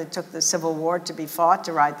it took the Civil War to be fought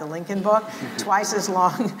to write the Lincoln book, twice as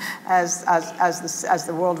long as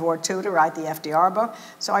the World War II to write the FDR book.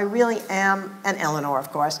 So I really am, and Eleanor,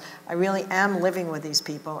 of course, I really am living with these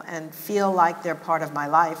people and feel like they're part of my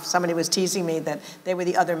life. Somebody was teasing me that they were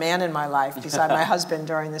the other man in my life beside my husband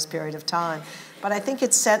during this period of time. But I think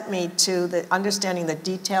it sent me to the understanding that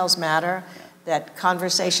details matter, that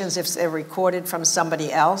conversations, if they're recorded from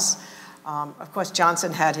somebody else, of course,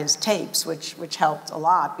 Johnson had his tapes, which helped a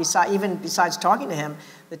lot. Besides talking to him,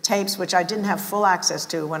 the tapes, which I didn't have full access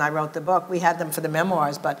to when I wrote the book, we had them for the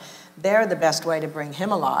memoirs, but they're the best way to bring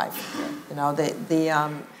him alive. You know,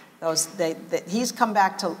 he's come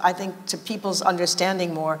back to, I think, to people's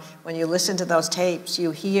understanding more. When you listen to those tapes, you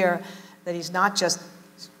hear that he's not just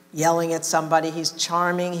yelling at somebody, he's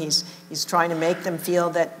charming, he's trying to make them feel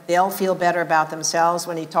that they'll feel better about themselves.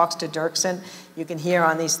 When he talks to Dirksen, you can hear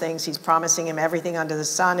on these things, he's promising him everything under the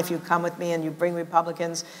sun. If you come with me and you bring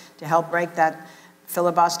Republicans to help break that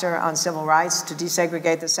filibuster on civil rights, to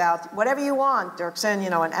desegregate the South, whatever you want, Dirksen, you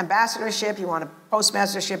know, an ambassadorship, you want a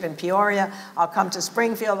postmastership in Peoria, I'll come to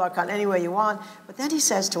Springfield, I'll come anywhere you want. But then he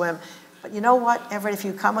says to him, but you know what, Everett, if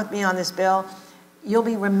you come with me on this bill, you'll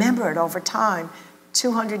be remembered over time.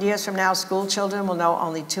 200 years from now, school children will know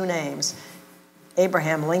only two names,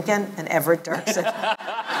 Abraham Lincoln and Everett Dirksen.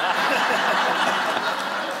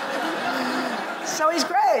 So he's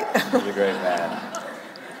great. He's a great man.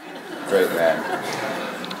 Great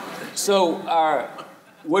man. So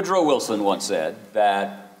Woodrow Wilson once said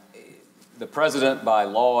that the president, by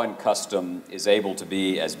law and custom, is able to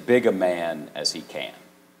be as big a man as he can,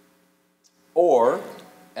 or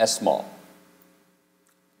as small.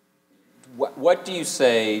 What do you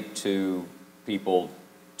say to people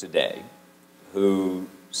today who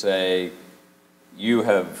say, you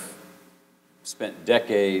have spent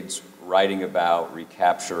decades writing about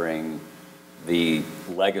recapturing the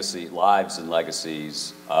lives and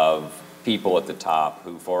legacies of people at the top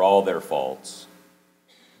who, for all their faults,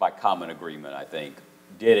 by common agreement, I think,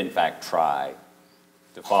 did in fact try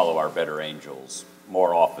to follow our better angels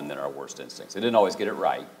more often than our worst instincts. They didn't always get it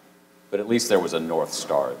right, but at least there was a North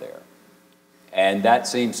Star there. And that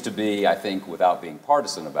seems to be, I think, without being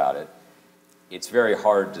partisan about it, it's very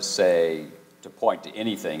hard to say, to point to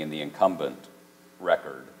anything in the incumbent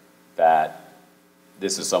record that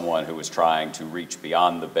this is someone who was trying to reach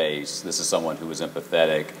beyond the base, this is someone who was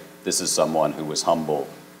empathetic, this is someone who was humble.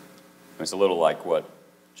 It's a little like what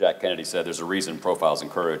Jack Kennedy said, there's a reason Profiles in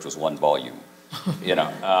Courage was one volume. You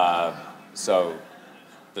know, so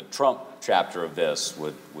the Trump chapter of this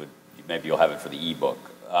would maybe you'll have it for the ebook.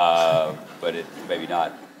 But maybe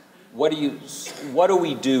not. What do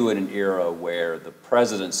we do in an era where the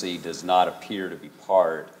presidency does not appear to be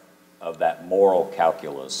part of that moral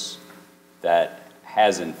calculus that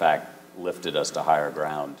has in fact lifted us to higher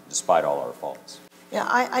ground despite all our faults? Yeah,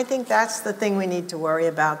 I think that's the thing we need to worry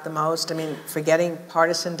about the most. I mean, forgetting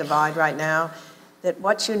partisan divide right now, that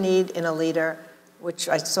what you need in a leader, which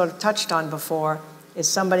I sort of touched on before, is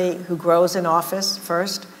somebody who grows in office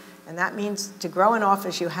first. And that means to grow in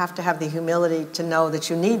office, you have to have the humility to know that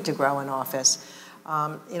you need to grow in office.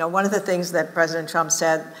 You know, one of the things that President Trump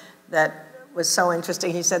said that was so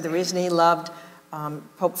interesting, he said the reason he loved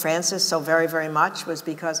Pope Francis so very, very much was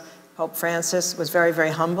because Pope Francis was very,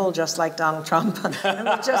 very humble, just like Donald Trump. It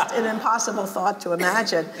was just an impossible thought to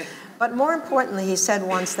imagine. But more importantly, he said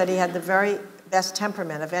once that he had the very best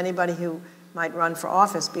temperament of anybody who might run for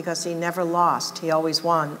office because he never lost. He always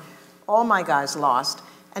won. All my guys lost.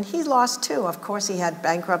 And he lost too. Of course, he had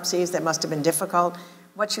bankruptcies that must have been difficult.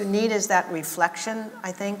 What you need is that reflection,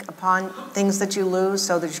 I think, upon things that you lose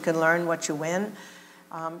so that you can learn what you win.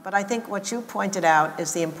 But I think what you pointed out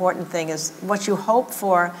is the important thing, is what you hope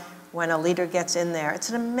for when a leader gets in there. It's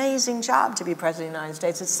an amazing job to be president of the United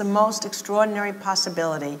States. It's the most extraordinary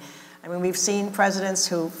possibility. I mean, we've seen presidents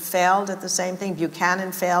who failed at the same thing.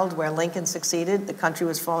 Buchanan failed where Lincoln succeeded. The country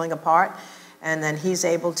was falling apart. And then he's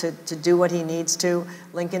able to do what he needs to.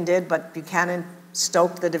 Lincoln did, but Buchanan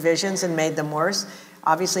stoked the divisions and made them worse.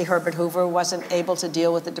 Obviously, Herbert Hoover wasn't able to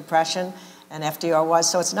deal with the Depression, and FDR was.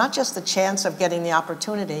 So it's not just the chance of getting the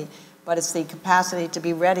opportunity, but it's the capacity to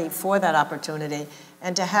be ready for that opportunity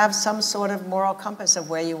and to have some sort of moral compass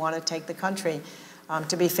of where you want to take the country.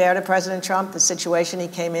 To be fair to President Trump, the situation he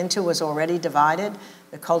came into was already divided.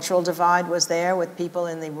 The cultural divide was there, with people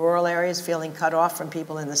in the rural areas feeling cut off from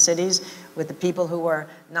people in the cities, with the people who were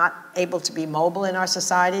not able to be mobile in our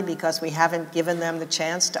society because we haven't given them the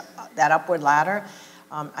chance to that upward ladder.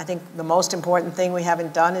 I think the most important thing we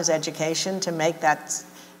haven't done is education, to make that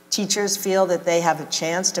teachers feel that they have a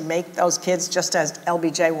chance to make those kids just as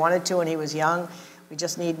LBJ wanted to when he was young. We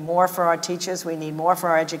just need more for our teachers. We need more for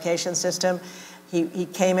our education system. He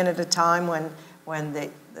came in at a time when the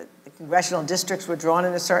congressional districts were drawn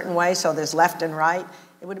in a certain way, so there's left and right.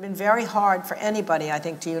 It would have been very hard for anybody, I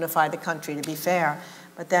think, to unify the country, to be fair.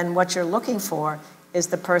 But then what you're looking for is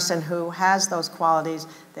the person who has those qualities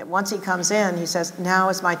that once he comes in, he says, now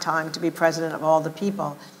is my time to be president of all the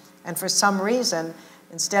people. And for some reason,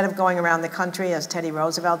 instead of going around the country as Teddy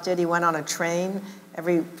Roosevelt did, he went on a train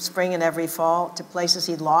every spring and every fall to places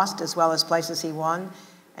he lost as well as places he won.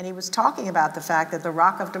 And he was talking about the fact that the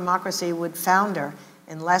rock of democracy would founder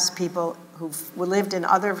unless people who lived in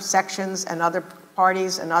other sections and other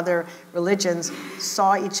parties and other religions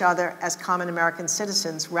saw each other as common American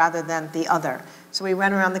citizens rather than the other. So we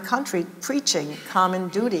went around the country preaching common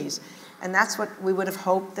duties. And that's what we would have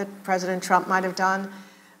hoped that President Trump might have done.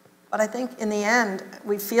 But I think in the end,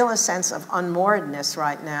 we feel a sense of unmooredness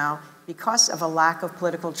right now because of a lack of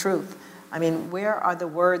political truth. I mean, where are the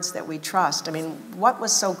words that we trust? I mean, what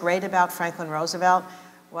was so great about Franklin Roosevelt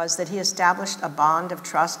was that he established a bond of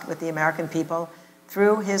trust with the American people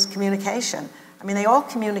through his communication. I mean, they all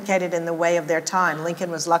communicated in the way of their time. Lincoln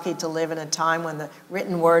was lucky to live in a time when the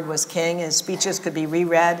written word was king. His speeches could be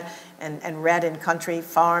reread and read in country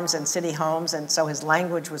farms and city homes, and so his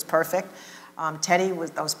language was perfect. Teddy,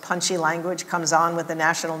 with those punchy language, comes on with the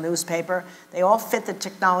national newspaper. They all fit the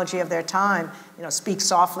technology of their time. You know, speak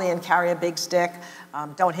softly and carry a big stick.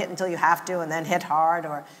 Don't hit until you have to and then hit hard.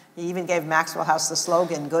 Or he even gave Maxwell House the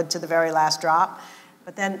slogan, good to the very last drop.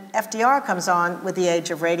 But then FDR comes on with the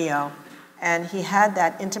age of radio. And he had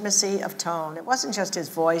that intimacy of tone. It wasn't just his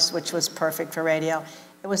voice, which was perfect for radio.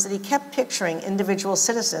 It was that he kept picturing individual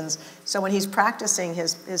citizens. So when he's practicing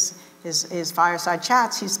his fireside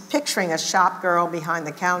chats, he's picturing a shop girl behind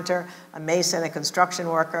the counter, a mason, a construction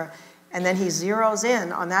worker, and then he zeroes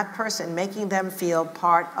in on that person, making them feel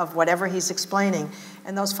part of whatever he's explaining.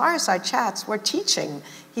 And those fireside chats were teaching.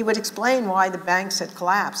 He would explain why the banks had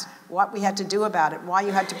collapsed, what we had to do about it, why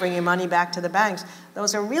you had to bring your money back to the banks.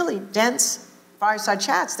 Those are really dense fireside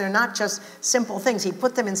chats. They're not just simple things. He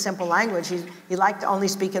put them in simple language. He liked to only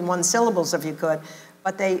speak in one syllables if you could,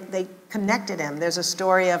 but they connected him. There's a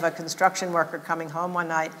story of a construction worker coming home one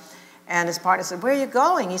night, and his partner said, "Where are you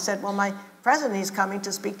going?" He said, "Well, my president, he's coming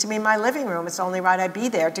to speak to me in my living room. It's only right I be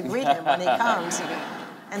there to greet him when he comes."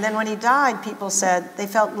 And then when he died, people said they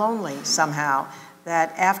felt lonely somehow,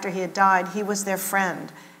 that after he had died, he was their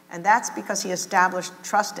friend. And that's because he established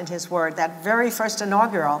trust in his word. That very first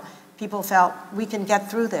inaugural, people felt, we can get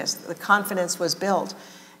through this. The confidence was built.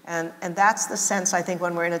 And that's the sense, I think,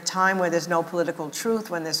 when we're in a time where there's no political truth,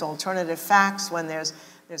 when there's alternative facts, when there's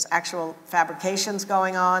actual fabrications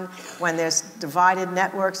going on, when there's divided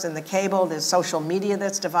networks in the cable, there's social media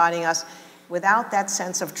that's dividing us. Without that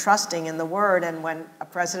sense of trusting in the word, and when a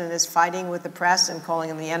president is fighting with the press and calling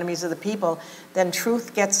them the enemies of the people, then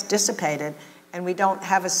truth gets dissipated, and we don't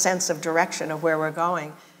have a sense of direction of where we're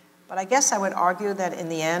going. But I guess I would argue that in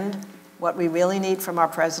the end, what we really need from our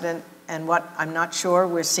president, and what I'm not sure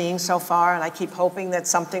we're seeing so far, and I keep hoping that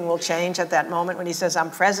something will change at that moment when he says,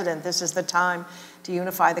 "I'm president, this is the time to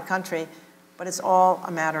unify the country," but it's all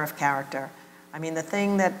a matter of character. I mean, the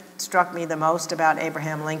thing that struck me the most about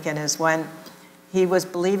Abraham Lincoln is when he was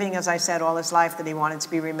believing, as I said, all his life that he wanted to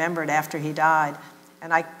be remembered after he died.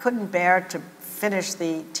 And I couldn't bear to finish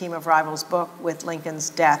the Team of Rivals book with Lincoln's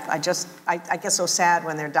death. I get so sad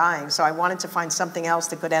when they're dying, so I wanted to find something else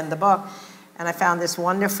that could end the book. And I found this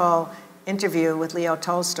wonderful interview with Leo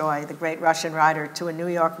Tolstoy, the great Russian writer, to a New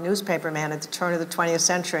York newspaperman at the turn of the 20th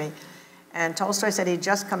century. And Tolstoy said he'd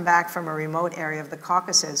just come back from a remote area of the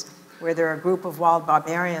Caucasus where there are a group of wild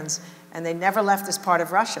barbarians, and they never left this part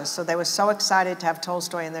of Russia. So they were so excited to have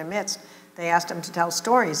Tolstoy in their midst, they asked him to tell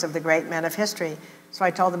stories of the great men of history. So I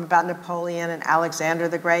told them about Napoleon and Alexander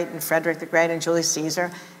the Great and Frederick the Great and Julius Caesar,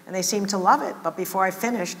 and they seemed to love it. But before I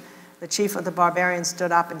finished, the chief of the barbarians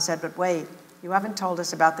stood up and said, "But wait, you haven't told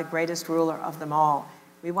us about the greatest ruler of them all.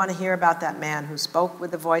 We want to hear about that man who spoke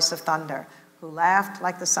with the voice of thunder, who laughed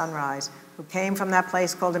like the sunrise, who came from that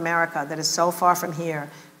place called America that is so far from here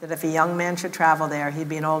that if a young man should travel there, he'd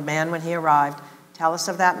be an old man when he arrived. Tell us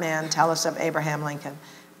of that man. Tell us of Abraham Lincoln."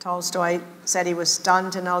 Tolstoy said he was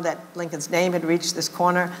stunned to know that Lincoln's name had reached this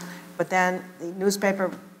corner, but then the newspaper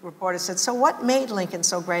reporter said, so what made Lincoln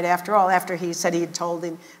so great after all? After he said he had told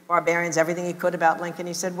the barbarians everything he could about Lincoln,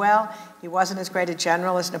 he said, well, he wasn't as great a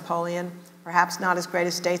general as Napoleon, perhaps not as great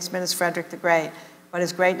a statesman as Frederick the Great, but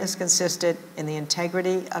his greatness consisted in the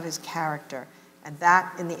integrity of his character. And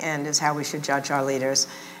that, in the end, is how we should judge our leaders.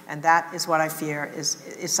 And that is what I fear is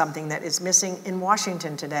something that is missing in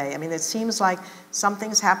Washington today. I mean, it seems like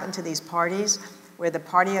something's happened to these parties where the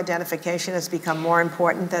party identification has become more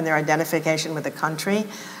important than their identification with the country.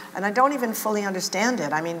 And I don't even fully understand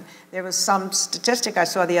it. I mean, there was some statistic I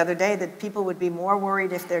saw the other day that people would be more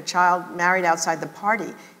worried if their child married outside the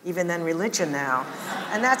party, even than religion now.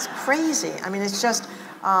 And that's crazy. I mean, it's just,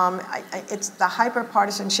 it's the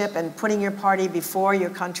hyper-partisanship and putting your party before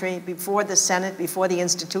your country, before the Senate, before the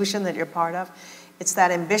institution that you're part of. It's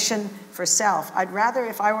that ambition for self. I'd rather,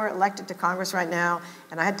 if I were elected to Congress right now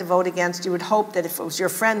and I had to vote against, you would hope that if it was your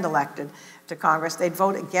friend elected to Congress, they'd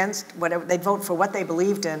vote against whatever, they'd vote for what they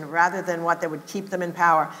believed in rather than what that would keep them in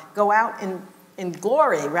power. Go out in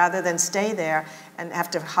glory rather than stay there and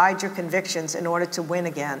have to hide your convictions in order to win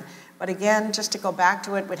again. But again, just to go back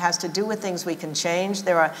to it, it has to do with things we can change.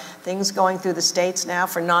 There are things going through the states now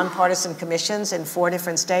for nonpartisan commissions in 4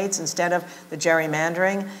 different states instead of the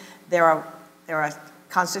gerrymandering. There are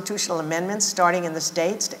constitutional amendments starting in the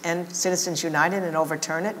states to end Citizens United and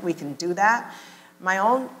overturn it. We can do that. My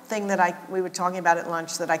own thing that we were talking about at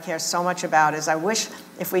lunch that I care so much about is I wish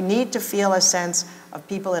if we need to feel a sense of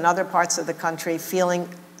people in other parts of the country feeling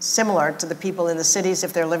similar to the people in the cities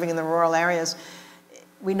if they're living in the rural areas,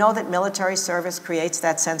 we know that military service creates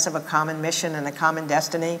that sense of a common mission and a common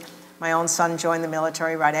destiny. My own son joined the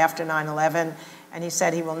military right after 9/11, and he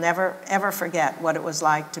said he will never, ever forget what it was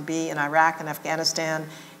like to be in Iraq and Afghanistan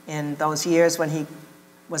in those years when he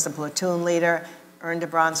was the platoon leader, earned a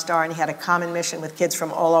Bronze Star, and he had a common mission with kids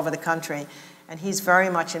from all over the country. And he's very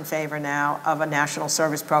much in favor now of a national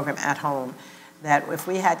service program at home, that if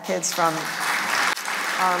we had kids from,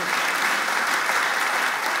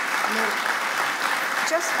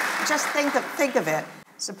 just think of it.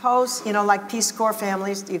 Suppose, like Peace Corps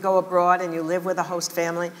families, you go abroad and you live with a host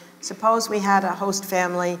family. Suppose we had a host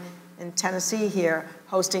family in Tennessee here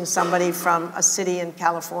hosting somebody from a city in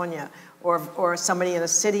California, or somebody in a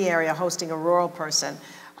city area hosting a rural person.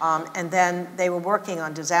 And then they were working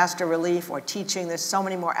on disaster relief or teaching. There's so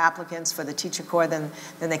many more applicants for the teacher corps than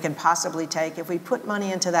they can possibly take. If we put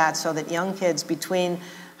money into that so that young kids between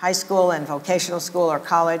high school and vocational school or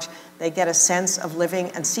college, they get a sense of living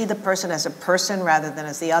and see the person as a person rather than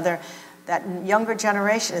as the other. That younger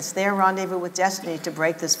generation, it's their rendezvous with destiny to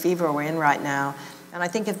break this fever we're in right now. And I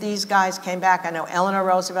think if these guys came back, I know Eleanor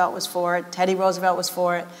Roosevelt was for it, Teddy Roosevelt was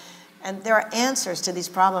for it, and there are answers to these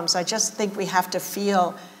problems. I just think we have to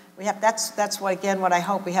feel, that's what I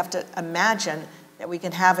hope, we have to imagine that we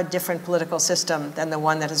can have a different political system than the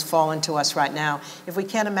one that has fallen to us right now. If we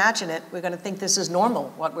can't imagine it, we're going to think this is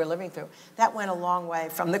normal, what we're living through. That went a long way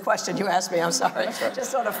from the question you asked me, I'm sorry. Right.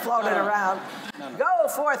 Just sort of floated around. No. Go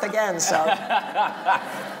forth again, so.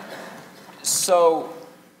 So,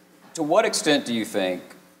 to what extent do you think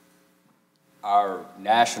our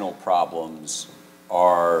national problems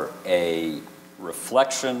are a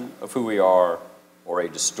reflection of who we are or a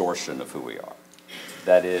distortion of who we are?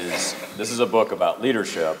 That is, this is a book about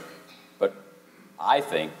leadership, but I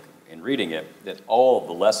think, in reading it, that all of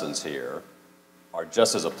the lessons here are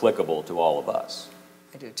just as applicable to all of us.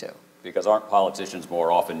 I do too. Because aren't politicians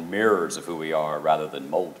more often mirrors of who we are rather than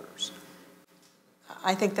molders?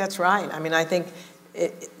 I think that's right. I mean, I think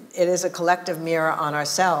it is a collective mirror on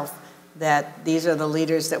ourselves that these are the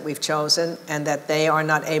leaders that we've chosen and that they are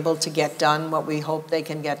not able to get done what we hope they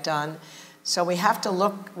can get done. So we have to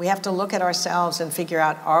look at ourselves and figure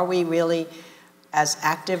out, are we really as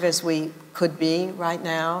active as we could be right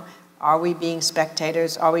now? Are we being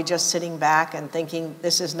spectators? Are we just sitting back and thinking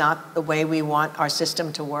this is not the way we want our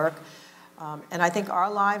system to work? And I think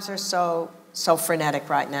our lives are so frenetic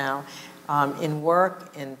right now, in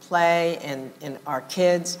work, in play, in our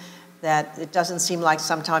kids, that it doesn't seem like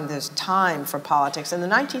sometimes there's time for politics. In the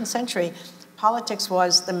 19th century, politics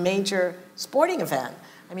was the major sporting event.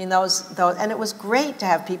 I mean, and it was great to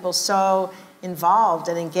have people so involved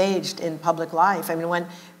and engaged in public life. I mean,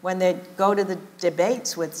 when they go to the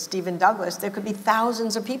debates with Stephen Douglas, there could be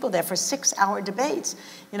thousands of people there for 6-hour debates.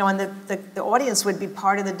 And the audience would be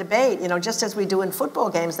part of the debate. Just as we do in football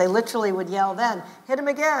games, they literally would yell then, hit him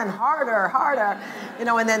again, harder, harder.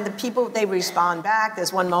 And then the people, they respond back.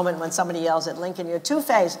 There's one moment when somebody yells at Lincoln, you're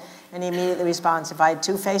two-faced, and he immediately responds, if I had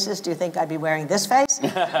two faces, do you think I'd be wearing this face?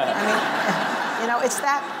 I mean, it's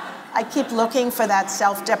I keep looking for that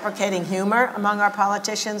self-deprecating humor among our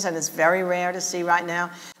politicians, and it's very rare to see right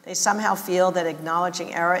now. They somehow feel that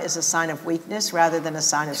acknowledging error is a sign of weakness rather than a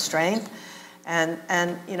sign of strength.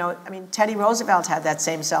 And you know, I mean, Teddy Roosevelt had that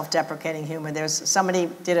same self-deprecating humor. Somebody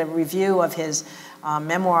did a review of his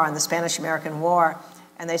memoir on the Spanish-American War,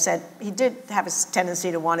 and they said he did have a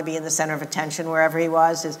tendency to want to be in the center of attention wherever he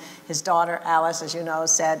was. His daughter, Alice, as you know,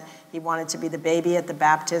 said he wanted to be the baby at the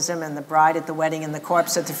baptism and the bride at the wedding and the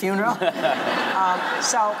corpse at the funeral.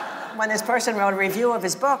 So when this person wrote a review of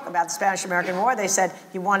his book about the Spanish-American War, they said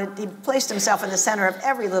he placed himself in the center of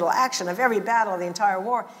every little action, of every battle of the entire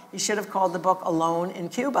war. He should have called the book Alone in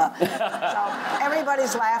Cuba. So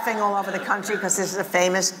everybody's laughing all over the country because this is a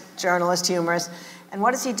famous journalist, humorist. And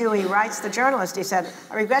what does he do? He writes the journalist, he said,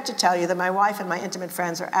 I regret to tell you that my wife and my intimate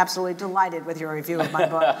friends are absolutely delighted with your review of my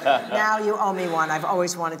book. Now you owe me one. I've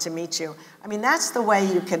always wanted to meet you. I mean, that's the way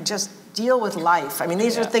you can just deal with life. I mean,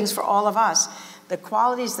 these are things for all of us. The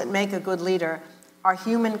qualities that make a good leader are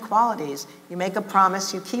human qualities. You make a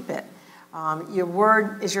promise, you keep it. Your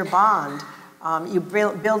word is your bond. You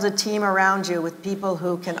build a team around you with people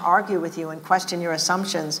who can argue with you and question your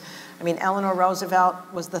assumptions. I mean, Eleanor Roosevelt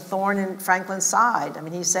was the thorn in Franklin's side. I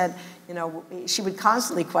mean, he said, you know, she would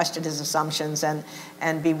constantly question his assumptions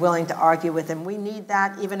and be willing to argue with him. We need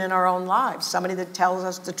that even in our own lives, somebody that tells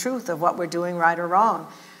us the truth of what we're doing right or wrong.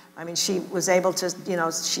 I mean, she was able to, you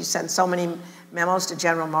know, she sent so many memos to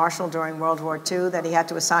General Marshall during World War II that he had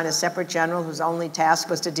to assign a separate general whose only task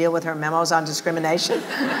was to deal with her memos on discrimination.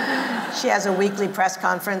 She has a weekly press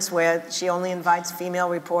conference where she only invites female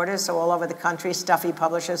reporters, so all over the country, stuffy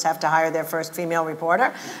publishers have to hire their first female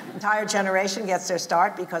reporter. The entire generation gets their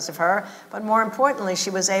start because of her. But more importantly, she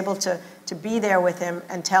was able to be there with him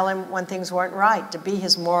and tell him when things weren't right, to be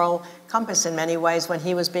his moral compass in many ways when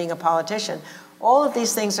he was being a politician. All of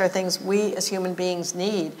these things are things we as human beings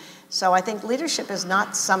need. So I think leadership is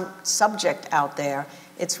not some subject out there.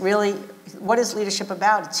 It's really, what is leadership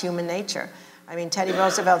about? It's human nature. I mean, Teddy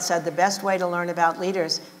Roosevelt said the best way to learn about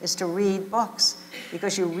leaders is to read books,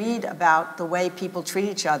 because you read about the way people treat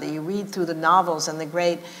each other. You read through the novels and the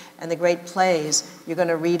great plays. You're going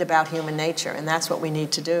to read about human nature, and that's what we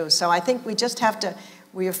need to do. So I think we just have to.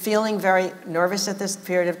 We are feeling very nervous at this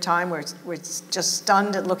period of time. We're just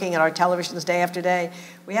stunned at looking at our televisions day after day.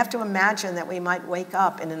 We have to imagine that we might wake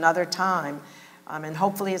up in another time, and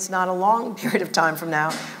hopefully it's not a long period of time from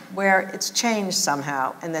now, where it's changed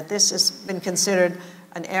somehow, and that this has been considered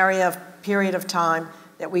an period of time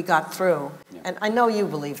that we got through. Yeah. And I know you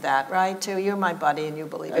believe that, right, too? You're my buddy, and you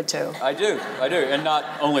believe it, too. I do, and not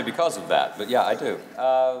only because of that, but yeah, I do.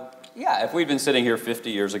 Yeah, if we'd been sitting here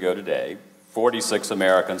 50 years ago today, 46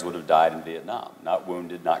 Americans would have died in Vietnam, not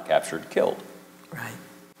wounded, not captured, killed. Right.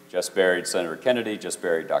 Just buried Senator Kennedy, just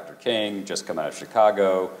buried Dr. King, just come out of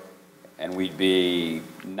Chicago, and we'd be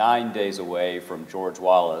 9 days away from George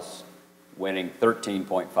Wallace winning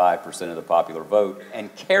 13.5% of the popular vote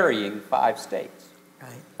and carrying 5 states.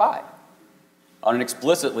 Right. 5. On an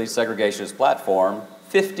explicitly segregationist platform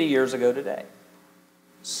 50 years ago today.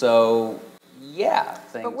 So, yeah.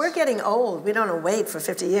 But we're getting old. We don't want to wait for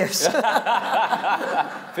 50 years.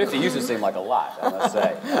 50 used to seem like a lot, I must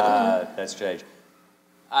say. That's changed.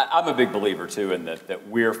 I'm a big believer, too, in that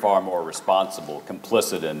we're far more responsible,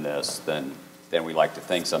 complicit in this than we like to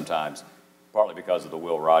think sometimes, partly because of the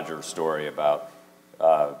Will Rogers story about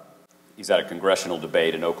he's at a congressional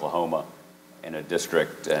debate in Oklahoma in a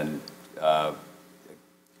district, and a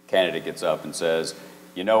candidate gets up and says,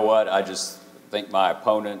 you know what, I just think my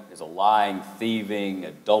opponent is a lying, thieving,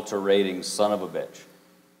 adulterating son of a bitch.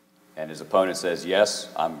 And his opponent says, yes,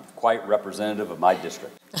 I'm quite representative of my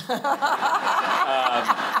district.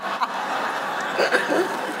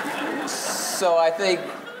 So I think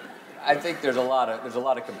there's a lot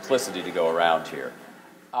of complicity to go around here.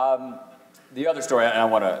 The other story, and I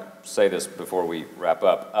want to say this before we wrap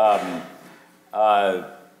up, I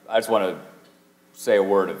just want to say a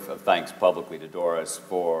word of thanks publicly to Doris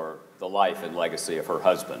for the life and legacy of her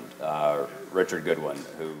husband, Richard Goodwin,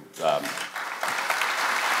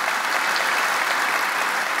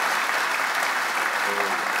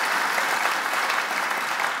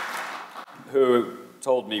 who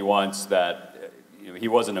told me once that he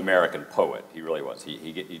was an American poet. He really was.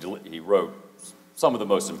 He wrote some of the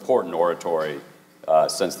most important oratory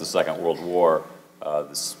since the Second World War.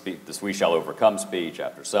 The We Shall Overcome speech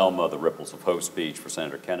after Selma, the Ripples of Hope speech for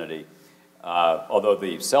Senator Kennedy. Although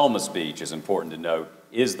the Selma speech, is important to note,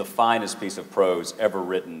 is the finest piece of prose ever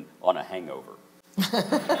written on a hangover.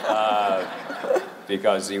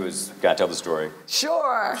 Because he was, can I tell the story?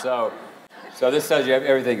 Sure. So this tells you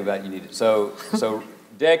everything about you need. So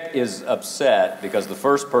Dick is upset because the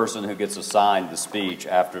first person who gets assigned the speech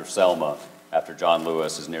after Selma, after John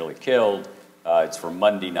Lewis is nearly killed, it's for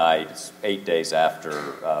Monday night, it's 8 days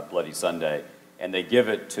after Bloody Sunday, and they give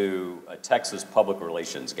it to a Texas public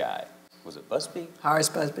relations guy. Was it Busby? Horace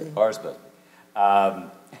Busby. Horace Busby.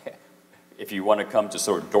 If you want to come to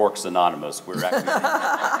sort of Dorks Anonymous, we're actually,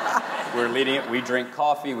 we're leading it. We drink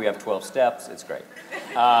coffee, we have 12 steps, it's great.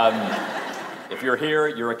 If you're here,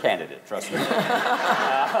 you're a candidate, trust me. Let's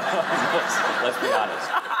be honest.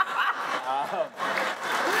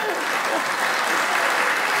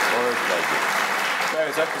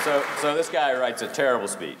 So this guy writes a terrible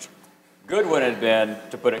speech. Goodwin had been,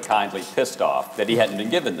 to put it kindly, pissed off that he hadn't been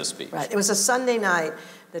given the speech. Right. It was a Sunday night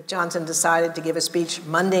that Johnson decided to give a speech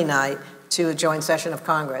Monday night to a joint session of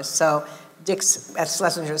Congress. So Dick's at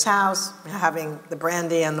Schlesinger's house, having the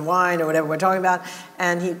brandy and the wine or whatever we're talking about,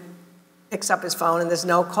 and he picks up his phone and there's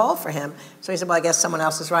no call for him. So he said, well, I guess someone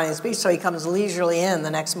else is writing a speech. So he comes leisurely in the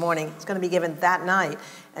next morning. It's going to be given that night.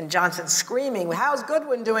 And Johnson's screaming, how's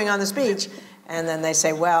Goodwin doing on the speech? And then they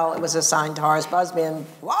say, well, it was assigned to Horace Busby. And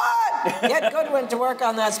what? Get Goodwin to work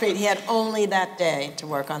on that speech. He had only that day to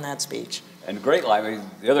work on that speech. And great line. I mean,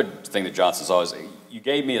 the other thing that Johnson saw is, you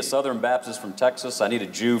gave me a Southern Baptist from Texas. I need a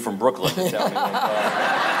Jew from Brooklyn to tell me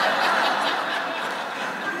that.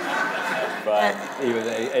 But he was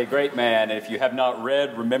a great man. And if you have not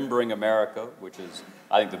read Remembering America, which is,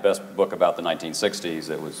 I think, the best book about the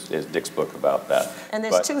 1960s, is Dick's book about that. And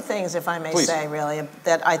there's two things, if I may say, really,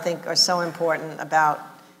 that I think are so important about.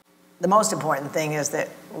 The most important thing is that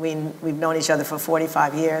we've known each other for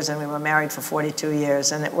 45 years and we were married for 42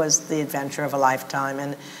 years, and it was the adventure of a lifetime.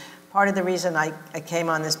 And part of the reason I came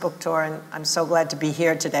on this book tour, and I'm so glad to be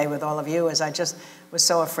here today with all of you, is I just was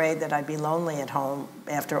so afraid that I'd be lonely at home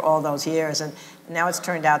after all those years. And now it's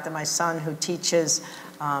turned out that my son, who teaches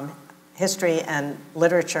history and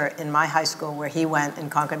literature in my high school where he went in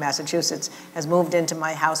Concord, Massachusetts, has moved into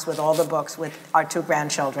my house with all the books with our two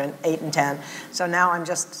grandchildren, 8 and 10. So now I'm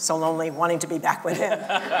just so lonely wanting to be back with him.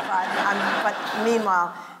 But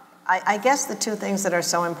meanwhile, I guess the two things that are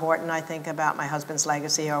so important, I think, about my husband's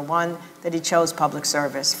legacy are, one, that he chose public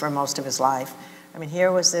service for most of his life. I mean,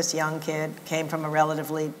 here was this young kid, came from a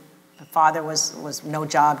relatively, the father was no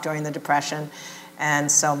job during the Depression,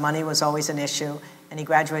 and so money was always an issue. And he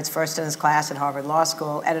graduates first in his class at Harvard Law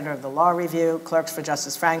School, editor of the Law Review, clerks for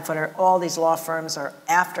Justice Frankfurter. All these law firms are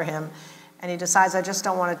after him. And he decides, I just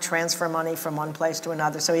don't want to transfer money from one place to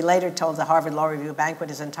another. So he later told the Harvard Law Review banquet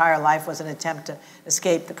his entire life was an attempt to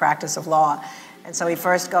escape the practice of law. And so he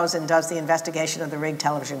first goes and does the investigation of the rigged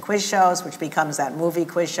television quiz shows, which becomes that movie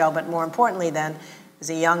quiz show. But more importantly then, is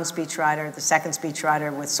a young speechwriter, the second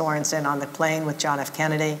speechwriter with Sorensen on the plane with John F.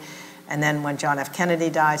 Kennedy. And then when John F. Kennedy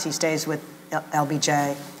dies, he stays with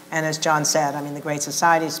LBJ. And as John said, I mean, the Great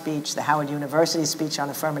Society speech, the Howard University speech on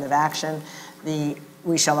affirmative action, the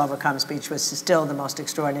We Shall Overcome speech was still the most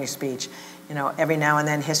extraordinary speech. You know, every now and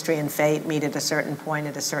then history and fate meet at a certain point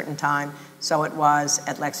at a certain time. So it was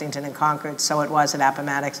at Lexington and Concord, so it was at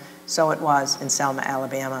Appomattox, so it was in Selma,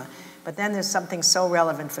 Alabama. But then there's something so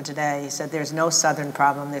relevant for today. He said there's no Southern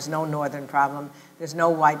problem, there's no Northern problem, there's no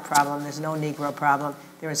white problem, there's no Negro problem,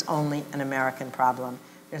 there is only an American problem.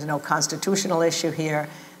 There's no constitutional issue here.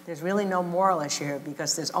 There's really no moral issue here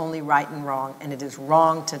because there's only right and wrong, and it is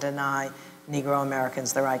wrong to deny Negro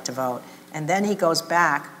Americans the right to vote. And then he goes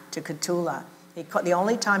back to Catulla. The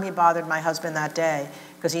only time he bothered my husband that day,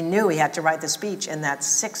 because he knew he had to write the speech in that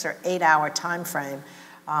 6 or 8 hour time frame,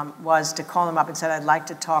 was to call him up and said, I'd like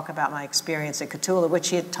to talk about my experience at Catulla, which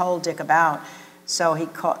he had told Dick about. So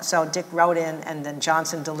Dick wrote in, and then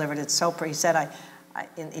Johnson delivered it. He said,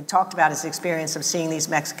 he talked about his experience of seeing these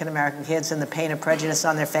Mexican-American kids and the pain of prejudice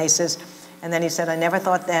on their faces. And then he said, I never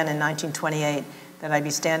thought then in 1928 that I'd be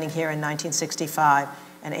standing here in 1965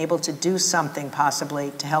 and able to do something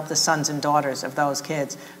possibly to help the sons and daughters of those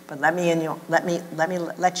kids. But let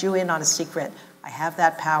you in on a secret. I have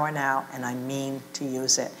that power now, and I mean to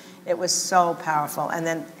use it. It was so powerful. And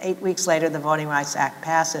then 8 weeks later, the Voting Rights Act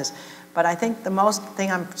passes. But I think the most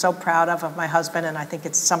thing I'm so proud of my husband, and I think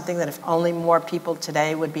it's something that if only more people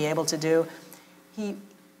today would be able to do,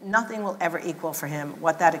 nothing will ever equal for him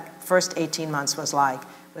what that first 18 months was like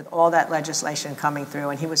with all that legislation coming through.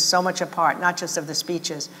 And he was so much a part, not just of the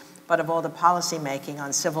speeches, but of all the policy making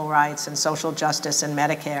on civil rights and social justice and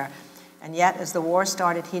Medicare. And yet, as the war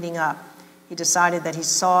started heating up, he decided that he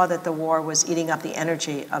saw that the war was eating up the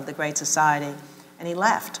energy of the Great Society, and he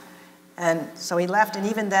left. And so he left, and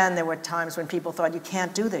even then there were times when people thought, you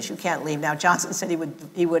can't do this, you can't leave. Now Johnson said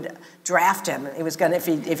he would draft him. He was going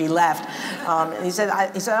to, if he left. And he said,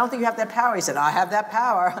 I don't think you have that power. He said, I have that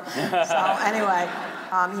power. So anyway,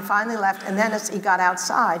 he finally left, and then as he got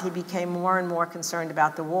outside, he became more and more concerned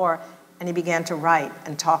about the war, and he began to write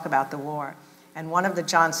and talk about the war. And one of the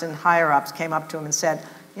Johnson higher-ups came up to him and said,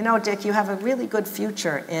 you know, Dick, you have a really good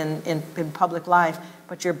future in public life,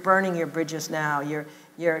 but you're burning your bridges now.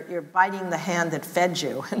 You're biting the hand that fed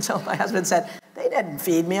you. And so my husband said, they didn't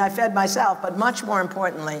feed me, I fed myself. But much more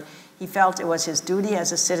importantly, he felt it was his duty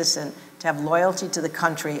as a citizen to have loyalty to the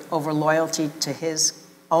country over loyalty to his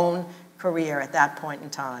own career at that point in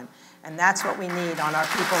time. And that's what we need on our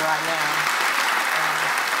people right now.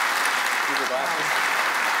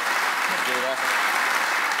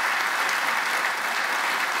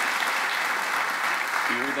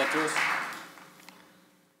 Can you read that to us?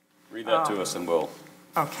 Read that to us and we'll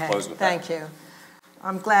close with that. Thank you.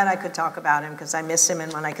 I'm glad I could talk about him because I miss him,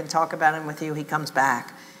 and when I can talk about him with you, he comes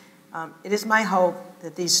back. It is my hope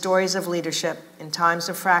that these stories of leadership in times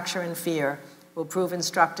of fracture and fear will prove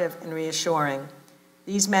instructive and reassuring.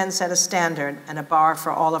 These men set a standard and a bar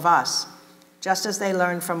for all of us. Just as they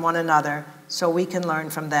learn from one another, so we can learn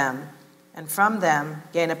from them, and from them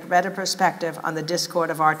gain a better perspective on the discord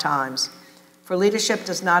of our times. For leadership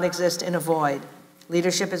does not exist in a void.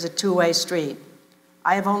 Leadership is a two-way street.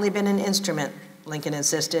 I have only been an instrument, Lincoln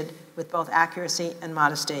insisted, with both accuracy and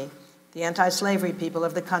modesty. The anti-slavery people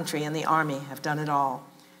of the country and the Army have done it all.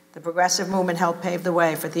 The progressive movement helped pave the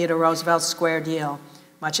way for Theodore Roosevelt's Square Deal,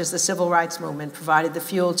 much as the civil rights movement provided the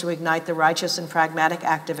fuel to ignite the righteous and pragmatic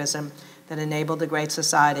activism that enabled the Great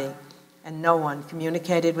Society. And no one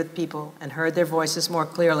communicated with people and heard their voices more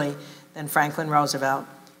clearly than Franklin Roosevelt.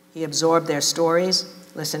 He absorbed their stories,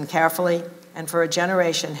 listened carefully, and for a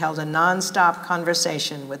generation held a nonstop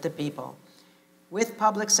conversation with the people. With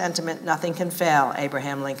public sentiment, nothing can fail,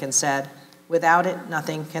 Abraham Lincoln said. Without it,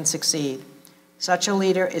 nothing can succeed. Such a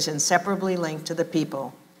leader is inseparably linked to the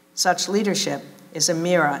people. Such leadership is a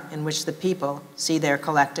mirror in which the people see their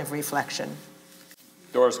collective reflection.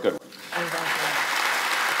 Doris Goodwin.